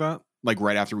 something like that. Like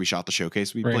right after we shot the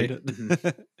showcase, we played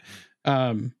it.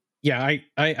 Yeah,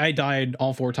 I died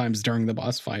all 4 times during the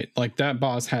boss fight. Like that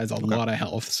boss has a lot of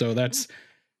health, so that's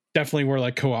definitely where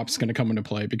like co-op's going to come into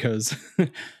play, because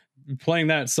playing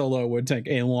that solo would take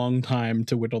a long time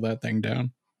to whittle that thing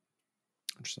down.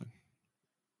 Interesting.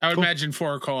 I would imagine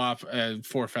for co-op,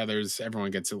 4 feathers,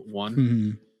 everyone gets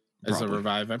 1 as a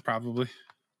revive, probably.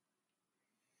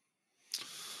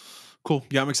 Cool.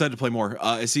 Yeah, I'm excited to play more.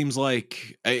 It seems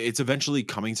like it's eventually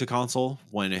coming to console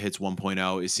when it hits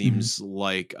 1.0. It seems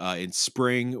like in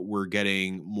spring, we're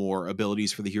getting more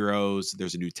abilities for the heroes.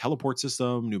 There's a new teleport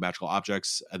system, new magical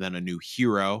objects, and then a new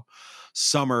hero.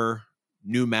 Summer,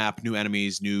 new map, new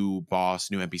enemies, new boss,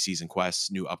 new NPCs and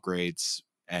quests, new upgrades,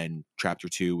 and Chapter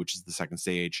 2, which is the second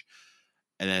stage.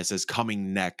 And then it says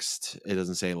coming next. It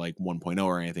doesn't say like 1.0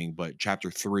 or anything, but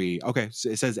Chapter 3. Okay, so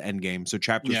it says end game. So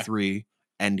Chapter 3,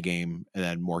 end game, and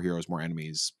then more heroes, more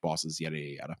enemies, bosses, yada,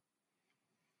 yada, yada.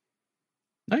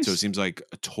 Nice. So it seems like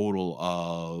a total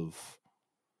of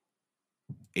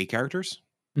 8 characters.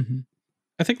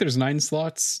 I think there's 9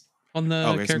 slots on the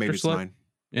character so maybe it's slot. 9.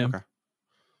 Yeah. Okay.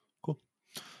 Cool.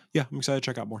 Yeah, I'm excited to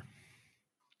check out more.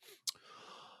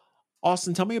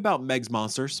 Austin, tell me about Meg's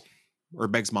Monsters. Or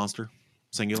Meg's Monster.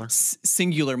 Singular.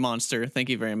 Singular monster. Thank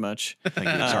you very much. Thank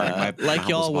you. Sorry, my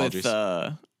y'all apologies.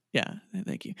 with yeah,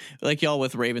 thank you. Like y'all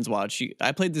with Raven's Watch,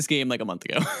 I played this game like a month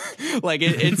ago. Like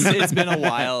it's been a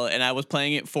while, and I was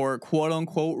playing it for quote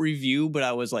unquote review, but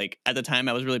I was like, at the time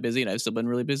I was really busy, and I've still been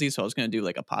really busy, so I was going to do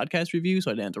like a podcast review,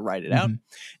 so I didn't have to write it out.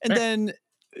 And then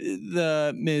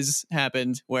the Ms.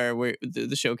 happened, where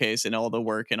the showcase and all the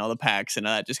work and all the packs and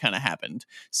all that just kind of happened.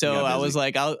 So I was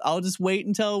like, I'll just wait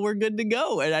until we're good to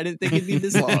go, and I didn't think it'd be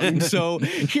this long. So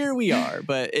here we are.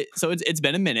 But it's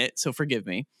been a minute, so forgive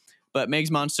me. But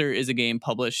Meg's Monster is a game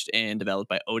published and developed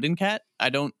by Odin Cat. I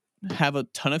don't have a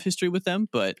ton of history with them,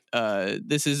 but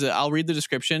this is I'll read the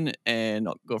description and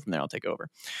I'll go from there. I'll take over.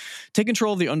 Take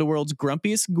control of the underworld's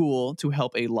grumpiest ghoul to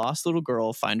help a lost little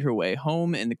girl find her way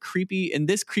home in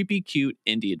this creepy cute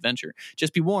indie adventure.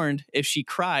 Just be warned, if she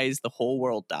cries, the whole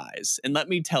world dies. And let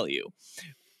me tell you,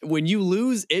 when you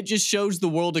lose, it just shows the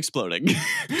world exploding.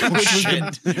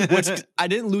 which I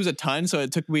didn't lose a ton, so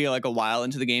it took me like a while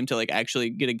into the game to like actually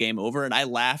get a game over, and I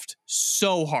laughed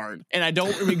so hard. And I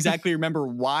don't exactly remember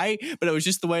why, but it was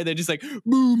just the way they just like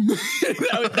boom.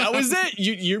 that was it.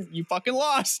 You fucking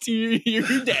lost.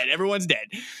 You're dead. Everyone's dead.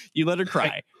 You let her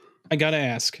cry. I gotta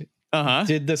ask.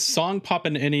 Did the song pop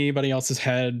in anybody else's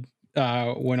head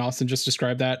when Austin just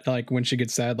described that? Like when she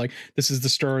gets sad, like this is the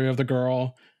story of the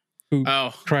girl who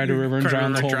cried a river and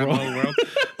drowned the whole world.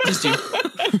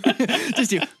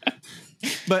 Just you.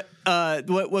 But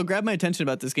what grabbed my attention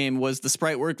about this game was the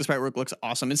sprite work. The sprite work looks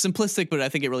awesome. It's simplistic, but I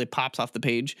think it really pops off the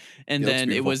page. And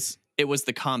then it was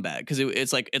the combat, because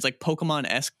it's like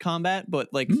Pokemon-esque combat, but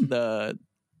like the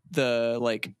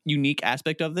like unique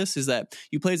aspect of this is that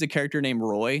you play as a character named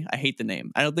Roy. I hate the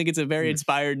name. I don't think it's a very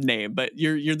inspired name, but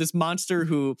you're this monster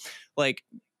who like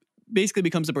basically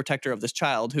becomes a protector of this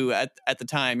child who at the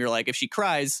time you're like, if she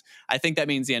cries, I think that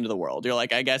means the end of the world. You're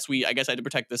like, I guess I had to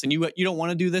protect this. And you don't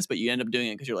want to do this, but you end up doing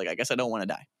it because you're like, I guess I don't want to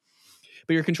die.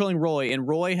 But you're controlling Roy, and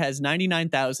Roy has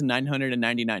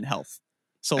 99,999 health.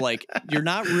 So like you're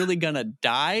not really gonna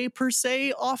die per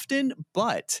se often,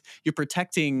 but you're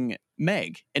protecting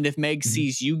Meg. And if Meg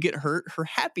sees you get hurt, her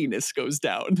happiness goes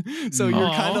down. So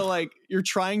you're kind of like, you're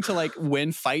trying to like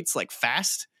win fights like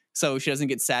fast, so she doesn't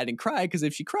get sad and cry, because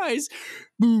if she cries,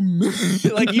 boom,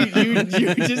 like you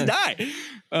just die.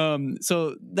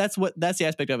 So that's the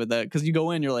aspect of it, that because you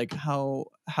go in, you're like, how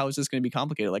is this going to be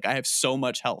complicated? Like I have so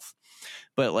much health,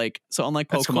 but like, so unlike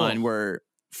Pokemon, where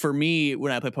for me,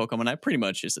 when I play Pokemon, I pretty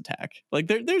much just attack. Like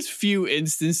there's few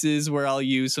instances where I'll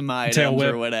use some items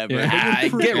or whatever. Yeah.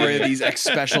 Get rid of these X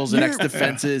specials and X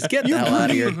defenses. Get the hell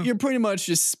out of here. You're pretty much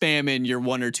just spamming your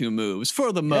 1 or 2 moves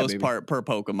for the most part per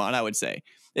Pokemon, I would say.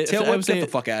 Tail get the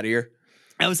fuck out of here.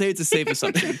 I would say it's a safe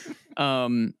assumption.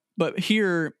 But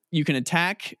here you can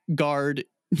attack, guard.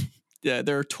 Yeah,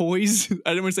 there are toys.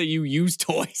 I didn't want to say you use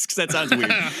toys because that sounds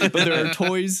weird. But there are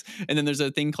toys, and then there's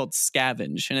a thing called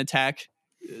scavenge and attack.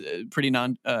 Pretty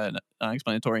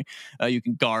non-explanatory. You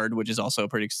can guard, which is also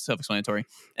pretty self-explanatory.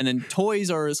 And then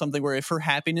toys are something where if her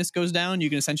happiness goes down, you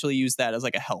can essentially use that as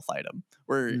like a health item,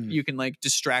 where you can like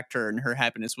distract her, and her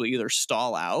happiness will either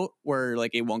stall out, where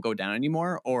like it won't go down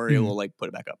anymore, or it will like put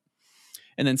it back up.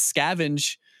 And then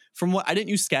scavenge, from what I didn't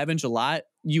use scavenge a lot,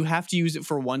 you have to use it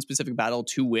for one specific battle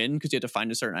to win, because you have to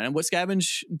find a certain item. What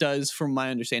scavenge does, from my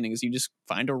understanding, is you just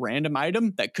find a random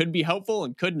item that could be helpful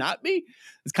and could not be.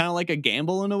 It's kind of like a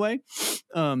gamble in a way.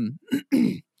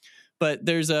 But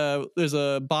there's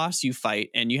a boss you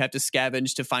fight, and you have to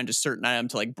scavenge to find a certain item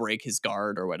to like break his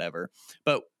guard or whatever.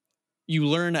 But you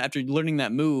learn after learning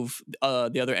that move,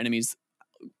 the other enemies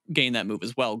gain that move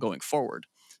as well going forward.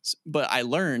 But I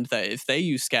learned that if they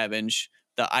use scavenge,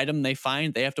 the item they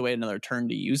find, they have to wait another turn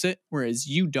to use it, whereas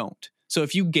you don't. So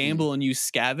if you gamble and use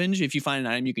scavenge, if you find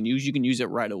an item you can use it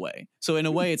right away. So in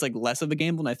a way, it's like less of a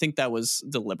gamble, and I think that was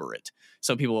deliberate.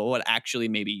 So people would actually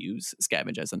maybe use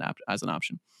scavenge as an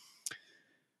option.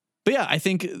 But yeah, I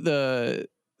think the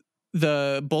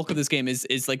bulk of this game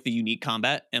is like the unique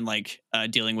combat and like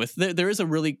dealing with there is a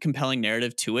really compelling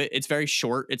narrative to it. It's very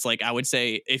short. It's like, I would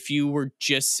say if you were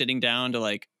just sitting down to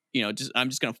like, I'm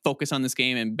just going to focus on this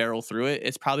game and barrel through it,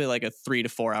 it's probably like a 3 to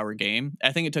 4 hour game.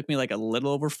 I think it took me like a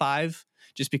little over 5,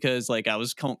 just because like I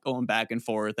was going back and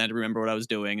forth. I had to remember what I was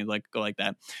doing and like go like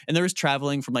that. And there was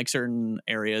traveling from like certain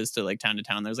areas to like town to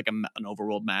town. There's like an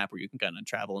overworld map where you can kind of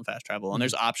travel and fast travel. And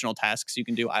there's optional tasks you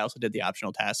can do. I also did the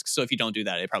optional tasks. So if you don't do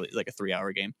that, it probably is like a 3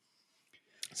 hour game.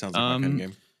 Sounds like my kind of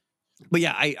game. But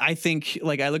yeah, I think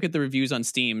like I look at the reviews on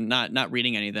Steam, not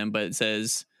reading any of them, but it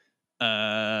says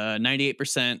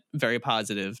 98% very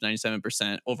positive,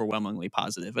 97% overwhelmingly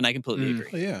positive, and I completely agree.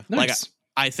 Oh, yeah, nice. Like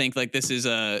I think like this is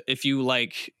if you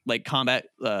like combat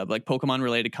like Pokemon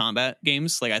related combat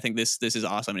games, like I think this is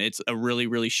awesome. And it's a really,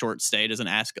 really short stay. It doesn't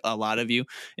ask a lot of you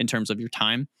in terms of your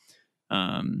time.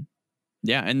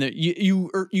 Yeah, and you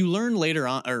learn later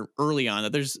on or early on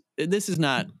that this is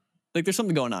not like there's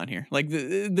something going on here. Like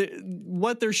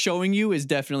what they're showing you is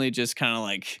definitely just kind of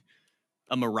like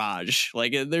a mirage.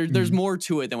 Like there's more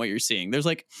to it than what you're seeing. There's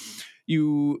like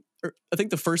I think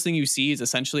the first thing you see is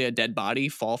essentially a dead body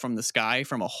fall from the sky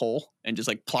from a hole and just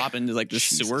like plop into like the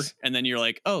sewer. And then you're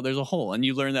like, oh, there's a hole. And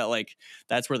you learn that like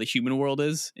that's where the human world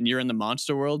is and you're in the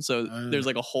monster world. So there's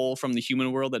like a hole from the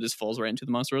human world that just falls right into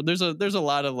the monster world. There's a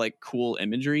lot of like cool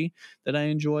imagery that I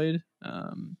enjoyed.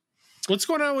 What's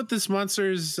going on with this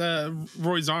monster's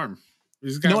Roy's arm?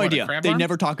 No idea. They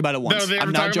never talk about it once. No,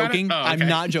 I'm not joking. I'm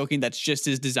not joking. That's just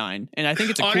his design, and I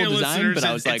think it's a cool design. But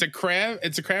I was like,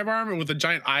 it's a crab arm with a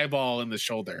giant eyeball in the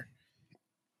shoulder.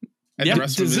 And yeah, the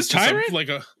rest is this Tyrant? Like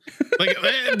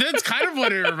that's kind of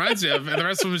what it reminds me of. And the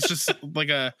rest of them is just like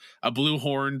a blue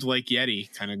horned like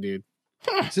Yeti kind of dude.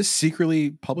 Is this secretly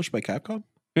published by Capcom?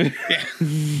 Yeah.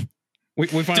 We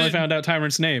finally found out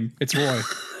Tyrant's name. It's Roy.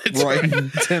 Roy.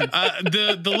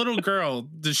 The little girl,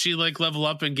 does she like level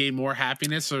up and gain more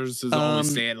happiness, or does it always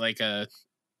stay at like a?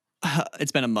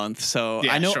 It's been a month, so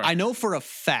yeah, I know for a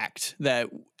fact that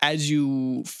as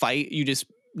you fight, you just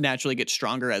naturally get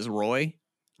stronger as Roy.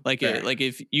 Like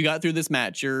if you got through this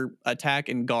match, your attack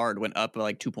and guard went up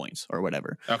like 2 points or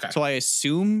whatever. Okay. So I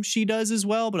assume she does as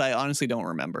well, but I honestly don't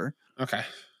remember. Okay.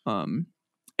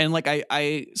 And like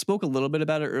I spoke a little bit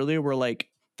about it earlier, where like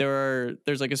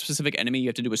there's like a specific enemy you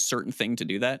have to do a certain thing to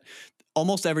do that.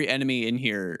 Almost every enemy in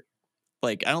here,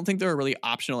 like I don't think there are really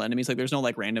optional enemies. Like there's no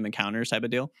like random encounters type of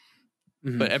deal.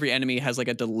 Mm-hmm. But every enemy has like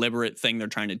a deliberate thing they're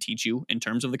trying to teach you in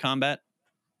terms of the combat.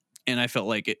 And I felt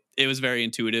like it was very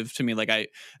intuitive to me.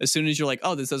 Like as soon as you're like,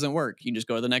 oh, this doesn't work, you just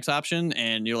go to the next option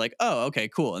and you're like, oh, okay,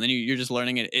 cool. And then you're just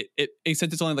learning it.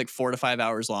 Since it's only like 4 to 5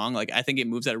 hours long, like I think it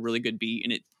moves at a really good beat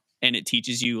and it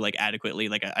teaches you like adequately.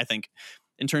 Like I think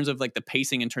in terms of like the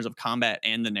pacing, in terms of combat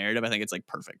and the narrative, I think it's like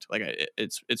perfect. Like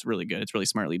it's really good. It's really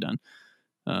smartly done.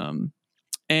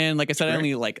 And like I said, I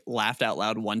only like laughed out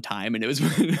loud one time, and it was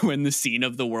when the scene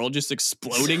of the world just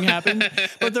exploding happened.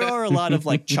 But there are a lot of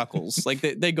like chuckles. Like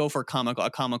they go for a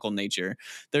comical nature.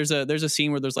 There's a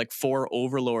scene where there's like 4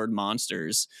 overlord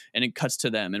monsters, and it cuts to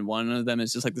them, and one of them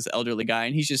is just like this elderly guy,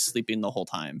 and he's just sleeping the whole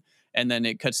time. And then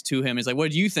it cuts to him. He's like,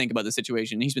 "What do you think about the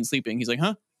situation?" And he's been sleeping. He's like,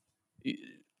 "Huh?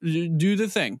 Do the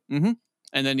thing." Mm-hmm.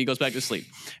 And then he goes back to sleep.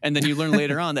 And then you learn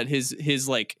later on that his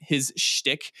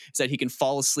shtick is that he can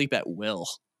fall asleep at will.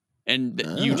 And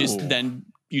you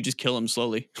just kill him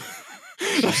slowly.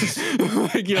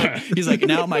 Like, he's like,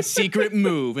 now my secret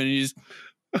move. And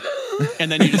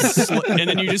then you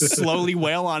just slowly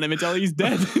wail on him until he's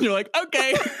dead. And you're like,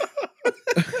 okay,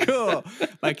 cool.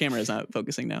 My camera is not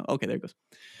focusing now. Okay, there it goes.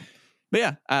 But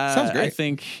yeah, sounds great. I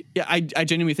think, I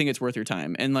genuinely think it's worth your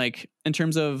time. And like, in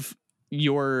terms of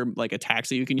your like attacks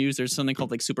that you can use, there's something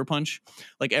called like super punch.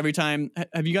 Like every time,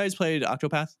 have you guys played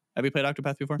Octopath? Have you played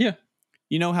Octopath before? Yeah.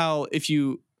 You know how if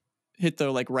you hit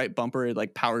the like right bumper, it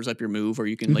like powers up your move, or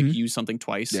you can like use something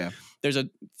twice. Yeah. There's a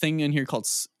thing in here called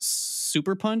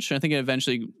super punch. I think it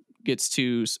eventually gets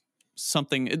to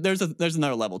something. There's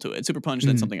another level to it. Super Punch,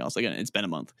 then something else. Again, it's been a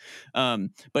month.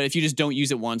 But if you just don't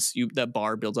use it once, that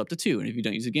bar builds up to 2, and if you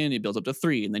don't use it again, it builds up to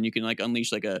 3, and then you can like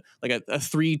unleash like a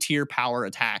 3-tier power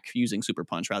attack using Super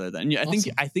Punch rather than.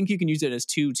 I think you can use it as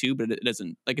 2 too, but it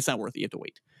doesn't, like, it's not worth it. You have to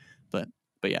wait.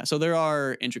 But yeah, so there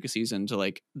are intricacies into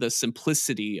like the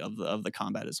simplicity of the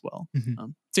combat as well.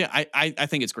 So yeah, I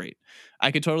think it's great. I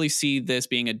could totally see this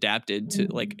being adapted to,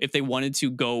 like, if they wanted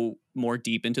to go more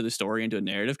deep into the story, into a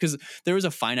narrative, because there was a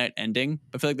finite ending.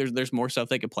 I feel like there's more stuff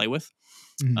they could play with.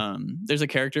 There's a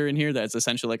character in here that's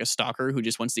essentially like a stalker who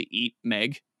just wants to eat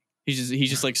Meg. He's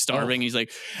just like starving. He's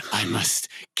like, I must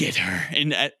get her.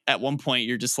 And at one point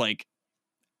you're just like,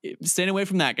 staying away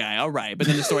from that guy. All right. But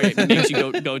then the story makes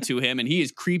you go to him, and he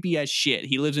is creepy as shit.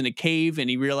 He lives in a cave, and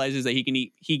he realizes that he can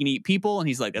eat people. And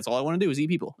he's like, that's all I want to do is eat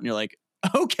people. And you're like,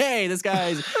 okay, this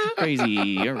guy's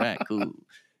crazy. All right, cool.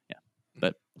 Yeah.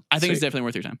 But I think it's definitely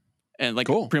worth your time. And like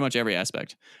pretty much every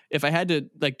aspect. If I had to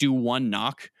like do one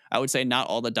knock, I would say not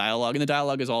all the dialogue. And the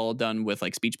dialogue is all done with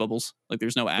like speech bubbles. Like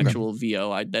there's no actual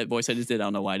VO. That voice I just did, I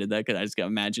don't know why I did that, because I just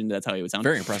imagined that's how he would sound.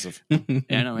 Very impressive.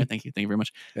 Yeah, no, thank you very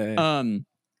much. Yeah.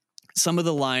 Some of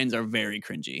the lines are very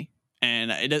cringy,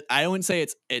 and I wouldn't say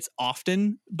it's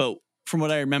often, but from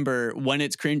what I remember, when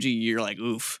it's cringy, you're like,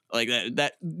 oof, like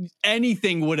that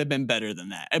anything would have been better than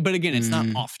that. But again, it's not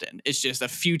often. It's just a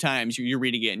few times you're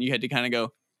reading it and you had to kind of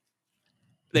go,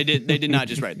 they did not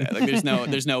just write that. Like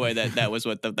there's no way that was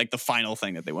what the final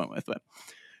thing that they went with. But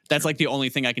that's like the only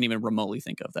thing I can even remotely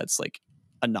think of that's like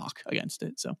a knock against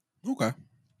it. So okay,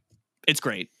 it's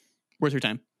great, worth your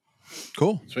time.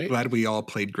 Cool. Sweet. Glad we all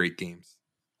played great games.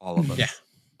 All of us. Yeah.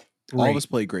 All of us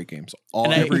played great games.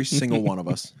 Every single one of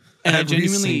us. And every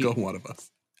single one of us.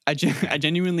 I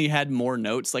genuinely had more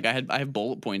notes. Like I have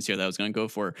bullet points here that I was going to go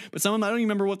for, but some of them I don't even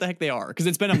remember what the heck they are because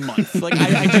it's been a month. Like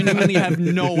I genuinely have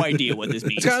no idea what this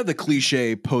means. It's kind of the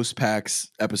cliche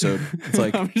post-PAX episode. It's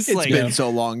like it's been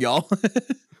so long, y'all.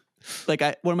 Like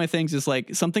one of my things is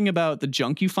like something about the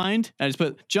junk you find. I just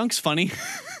put junk's funny.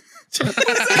 What does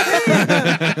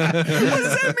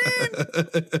that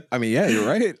mean? I mean, yeah, you're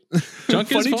right. Junk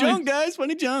is funny junk, guys.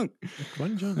 Funny junk.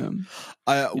 Funny junk.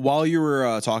 While you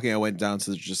were talking, I went down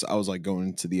to I was like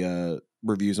going to the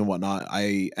reviews and whatnot.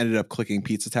 I ended up clicking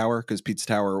Pizza Tower because Pizza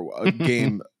Tower, a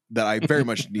game that I very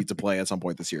much need to play at some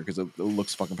point this year because it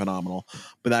looks fucking phenomenal.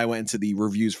 But then I went into the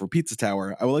reviews for Pizza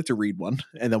Tower. I would like to read one,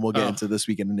 and then we'll get into this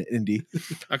weekend in Indie.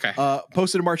 Okay.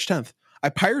 Posted on March 10th. I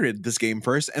pirated this game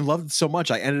first and loved it so much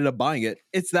I ended up buying it.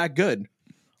 It's that good.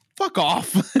 Fuck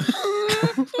off.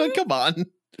 Come on.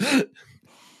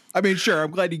 I mean, sure,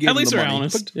 I'm glad you gave at least the they're money,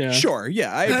 honest. Yeah. Sure,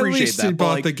 yeah, I at appreciate least that. You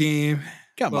bought the game.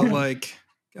 Come on.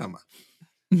 Come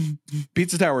on.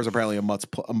 Pizza Tower is apparently a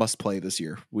must play this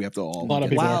year. We have to all. A lot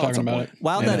of people are talking about it.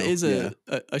 While that is a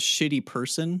shitty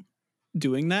person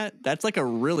doing that, that's like a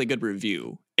really good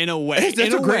review. In a way,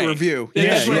 it's a great review.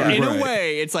 In a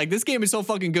way, it's like this game is so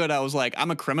fucking good. I was like,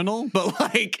 I'm a criminal, but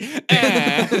like,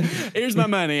 here's my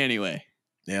money anyway.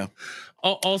 Yeah.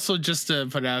 Also, just to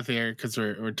put out there because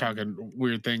we're talking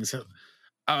weird things.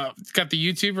 Got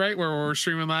the YouTube right where we're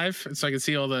streaming live, so I can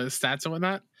see all the stats and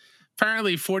whatnot.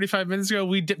 Apparently, 45 minutes ago,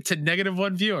 we dipped to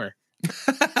 -1 viewer.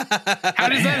 How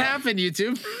does that happen,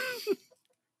 YouTube?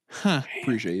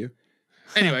 Appreciate you.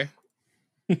 Anyway.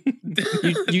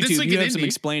 YouTube, you have some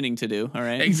explaining to do. All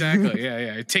right. Exactly.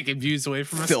 Yeah. Taking views away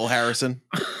from us. Phil Harrison,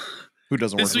 who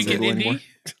doesn't work this week in anymore.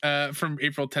 Indie, from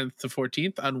April 10th to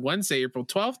 14th. On Wednesday, April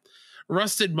 12th,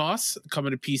 Rusted Moss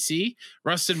coming to PC.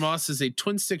 Rusted Moss is a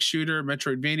twin-stick shooter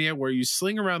Metroidvania where you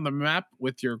sling around the map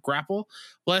with your grapple,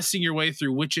 blasting your way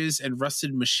through witches and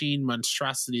rusted machine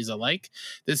monstrosities alike.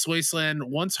 This wasteland,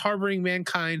 once harboring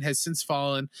mankind, has since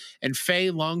fallen, and Fae,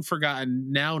 long forgotten,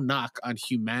 now knock on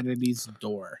humanity's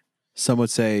door. Some would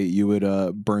say you would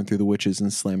burn through the witches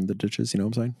and slam the ditches. You know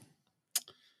what I'm saying?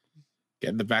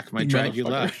 Get in the back of my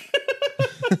Dragula.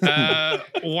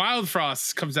 Wild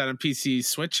Frost comes out on PC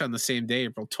Switch on the same day,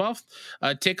 April 12th.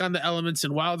 Take on the elements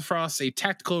in Wild Frost, a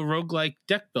tactical roguelike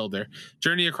deck builder.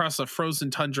 Journey across a frozen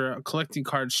tundra, collecting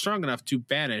cards strong enough to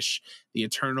banish the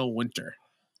eternal winter.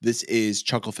 This is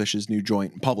Chucklefish's new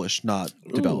joint, published, not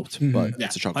developed, but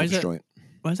it's a Chucklefish joint.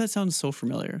 Why does that sound so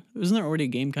familiar? Isn't there already a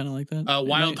game kind of like that?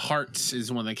 Wild Hearts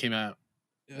is one that came out.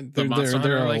 There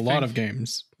are a lot of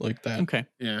games like that. Okay.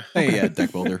 Yeah. Hey, yeah,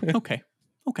 deck builder. Okay.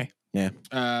 Yeah.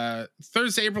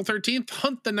 Thursday, April 13th,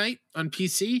 Hunt the Night on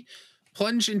PC.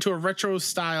 Plunge into a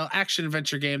retro-style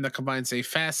action-adventure game that combines a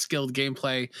fast, skilled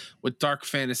gameplay with dark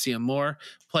fantasy and lore.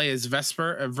 Play as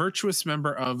Vesper, a virtuous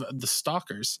member of the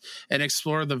Stalkers, and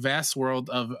explore the vast world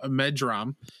of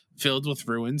Medram, filled with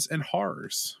ruins and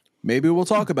horrors. Maybe we'll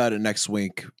talk about it next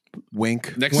week.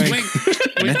 Wink. Next wink.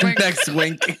 Wink, wink. Next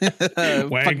wink.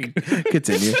 Wink.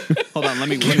 Continue. Hold on, let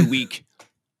me week.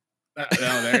 Oh,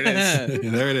 there it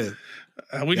is. There it is.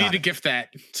 We need to gift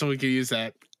that so we can use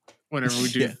that whenever we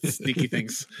do sneaky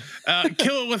things.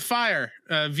 Kill It With Fire,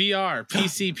 VR,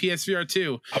 PC, PSVR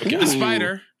 2. The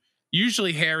spider,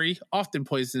 usually hairy, often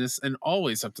poisonous, and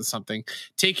always up to something.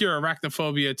 Take your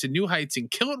arachnophobia to new heights and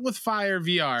kill it with fire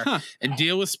VR and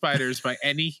deal with spiders by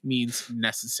any means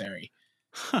necessary.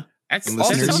 That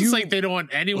sounds like they don't want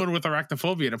anyone with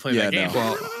arachnophobia to play that game.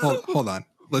 Well, hold on.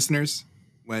 Listeners,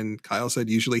 when Kyle said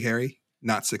usually hairy,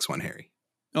 not 6'1" hairy.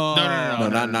 Oh,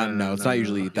 No, it's not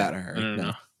usually that hairy.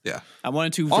 No. Yeah. I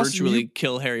wanted to Also, virtually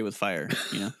kill Harry with fire,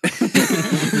 you know.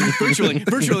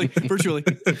 virtually.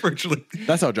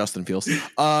 That's how Justin feels.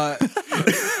 Yeah.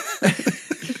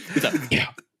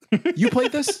 You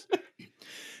played this?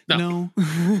 No.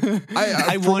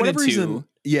 I wanted whatever to. reason,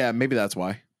 yeah, maybe that's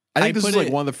why. I think this was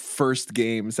like one of the first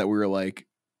games that we were like,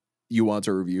 you want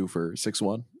to review for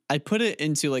 6-1. I put it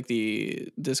into like the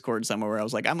Discord somewhere where I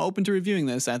was like, I'm open to reviewing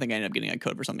this. I think I ended up getting a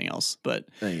code for something else, but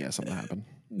yeah, something happened.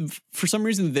 For some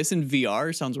reason, this in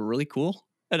VR sounds really cool,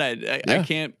 and I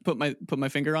can't put my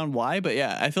finger on why, but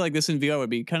yeah, I feel like this in VR would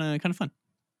be kind of fun.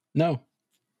 No,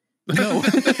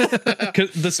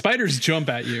 because the spiders jump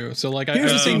at you. So like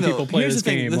I've seen people play this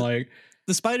game. Like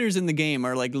the spiders in the game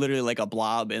are like literally like a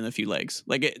blob in a few legs.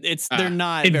 Like it's they're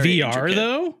not in very VR intricate.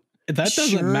 though. That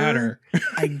doesn't matter.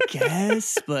 I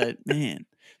guess, but man,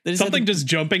 something just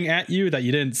jumping at you that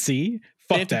you didn't see.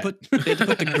 They have to put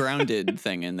the grounded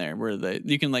thing in there where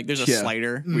you can like there's a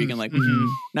slider where you can like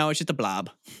now it's just a blob.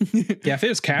 Yeah, if it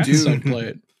was cats, I'd play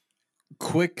it.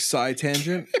 Quick side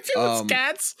tangent. If it was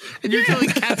cats and you're killing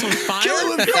cats with fire.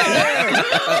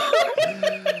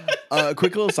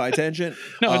 Quick little side tangent.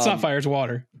 No, it's not fire, it's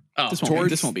water. Oh, this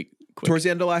won't be quick. Towards the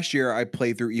end of last year, I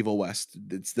played through Evil West.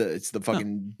 It's the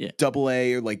fucking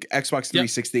AA or like Xbox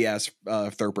 360s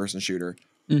third person shooter.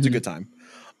 It's a good time.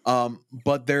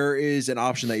 But there is an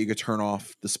option that you could turn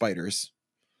off the spiders,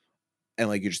 and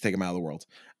like you just take them out of the world.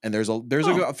 And there's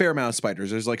like a fair amount of spiders.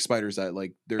 There's like spiders that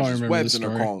like there's just webs and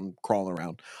they're crawling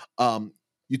around.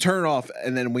 You turn it off,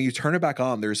 and then when you turn it back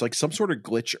on, there's like some sort of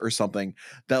glitch or something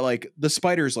that like the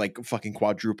spiders like fucking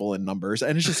quadruple in numbers,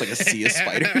 and it's just like a sea of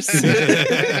spiders.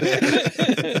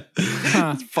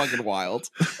 It's fucking wild.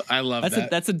 I love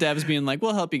that. That's the devs being like,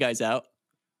 we'll help you guys out.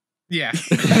 Yeah.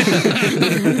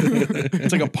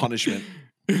 It's like a punishment.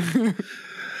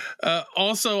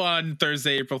 Also on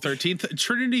Thursday, April 13th,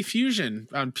 Trinity Fusion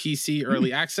on PC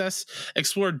Early Access.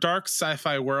 Explore dark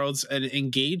sci-fi worlds and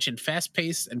engage in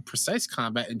fast-paced and precise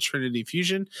combat in Trinity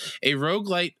Fusion, a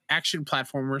roguelite action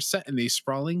platformer set in the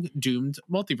sprawling, doomed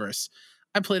multiverse.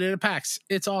 I played it at PAX.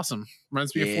 It's awesome.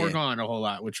 Reminds me of Foregone a whole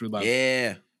lot, which we love.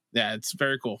 Yeah, it's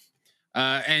very cool.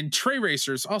 And Tray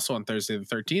Racers also on Thursday the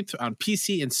 13th on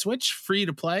PC and Switch, free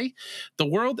to play. The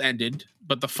world ended,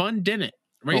 but the fun didn't.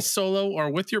 Race solo or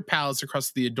with your pals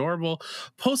across the adorable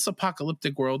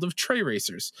post-apocalyptic world of Tray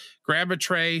Racers. Grab a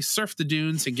tray, surf the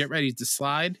dunes, and get ready to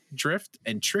slide, drift,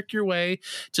 and trick your way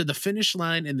to the finish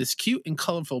line in this cute and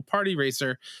colorful party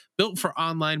racer built for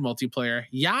online multiplayer.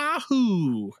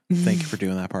 Yahoo! Thank you for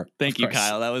doing that part. Thank you,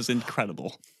 Kyle. That was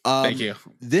incredible. Thank you.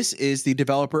 This is the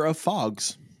developer of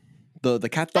Fogs, the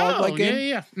cat dog game.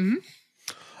 Yeah.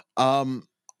 Mm-hmm.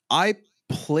 I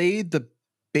played the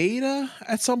beta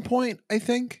at some point. I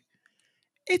think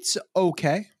it's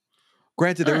okay.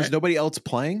 Granted, there was nobody else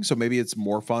playing, so maybe it's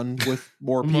more fun with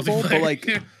more people. But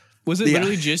like, was it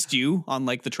literally just you on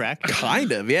like the track?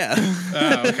 Kind of, yeah.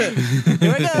 Oh, okay.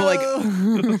 But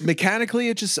like mechanically,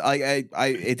 it just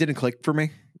it didn't click for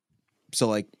me. So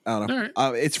like, I don't know.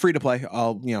 All right. It's free to play.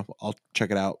 I'll check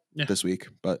it out this week.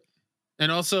 But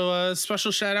and also a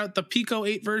special shout out: the Pico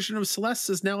 8 version of Celeste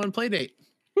is now on Playdate.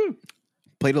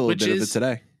 Played a little bit of it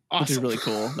today. Awesome. Which is really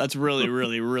cool. That's really,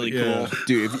 really, really cool.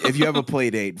 Dude, if you have a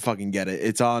Playdate, fucking get it.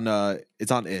 It's on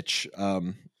itch.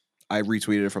 I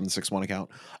retweeted it from the 6-1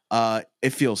 account. It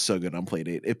feels so good on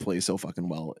Playdate. It plays so fucking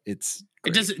well. It's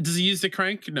great. Does it use the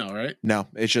crank? No, right? No,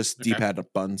 it's just D-pad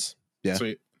buttons. Yeah.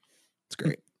 Sweet. It's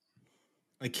great.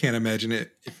 I can't imagine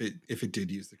it if it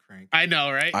did use the crank. I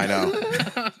know, right? I know.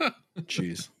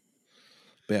 Jeez.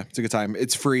 But yeah, it's a good time.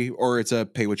 It's free or it's a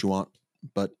pay what you want,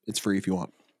 but it's free if you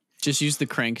want. Just use the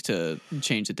crank to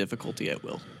change the difficulty at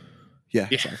will. Yeah,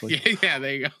 exactly. Yeah,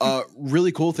 there you go.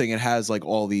 Really cool thing. It has like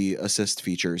all the assist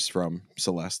features from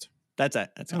Celeste. That's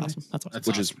awesome. That's awesome.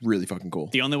 Which is really fucking cool.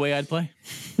 The only way I'd play.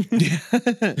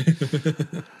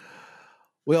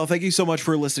 Well, thank you so much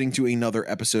for listening to another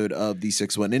episode of the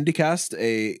 6-1 IndieCast,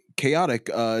 a chaotic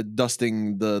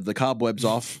dusting the cobwebs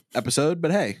off episode,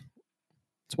 but hey,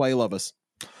 That's why you love us.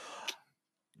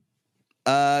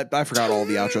 I forgot all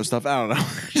the outro stuff. I don't know.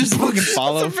 Just fucking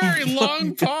follow. That's a very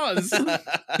long pause.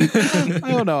 I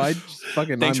don't know. I just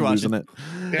fucking Thanks for losing watching.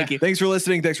 it. Thank you. Thanks for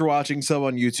listening. Thanks for watching. Sub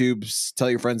on YouTube. Tell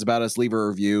your friends about us. Leave a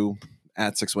review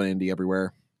at 61indie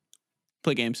everywhere.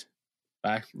 Play games.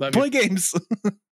 Bye. Love you. Play games.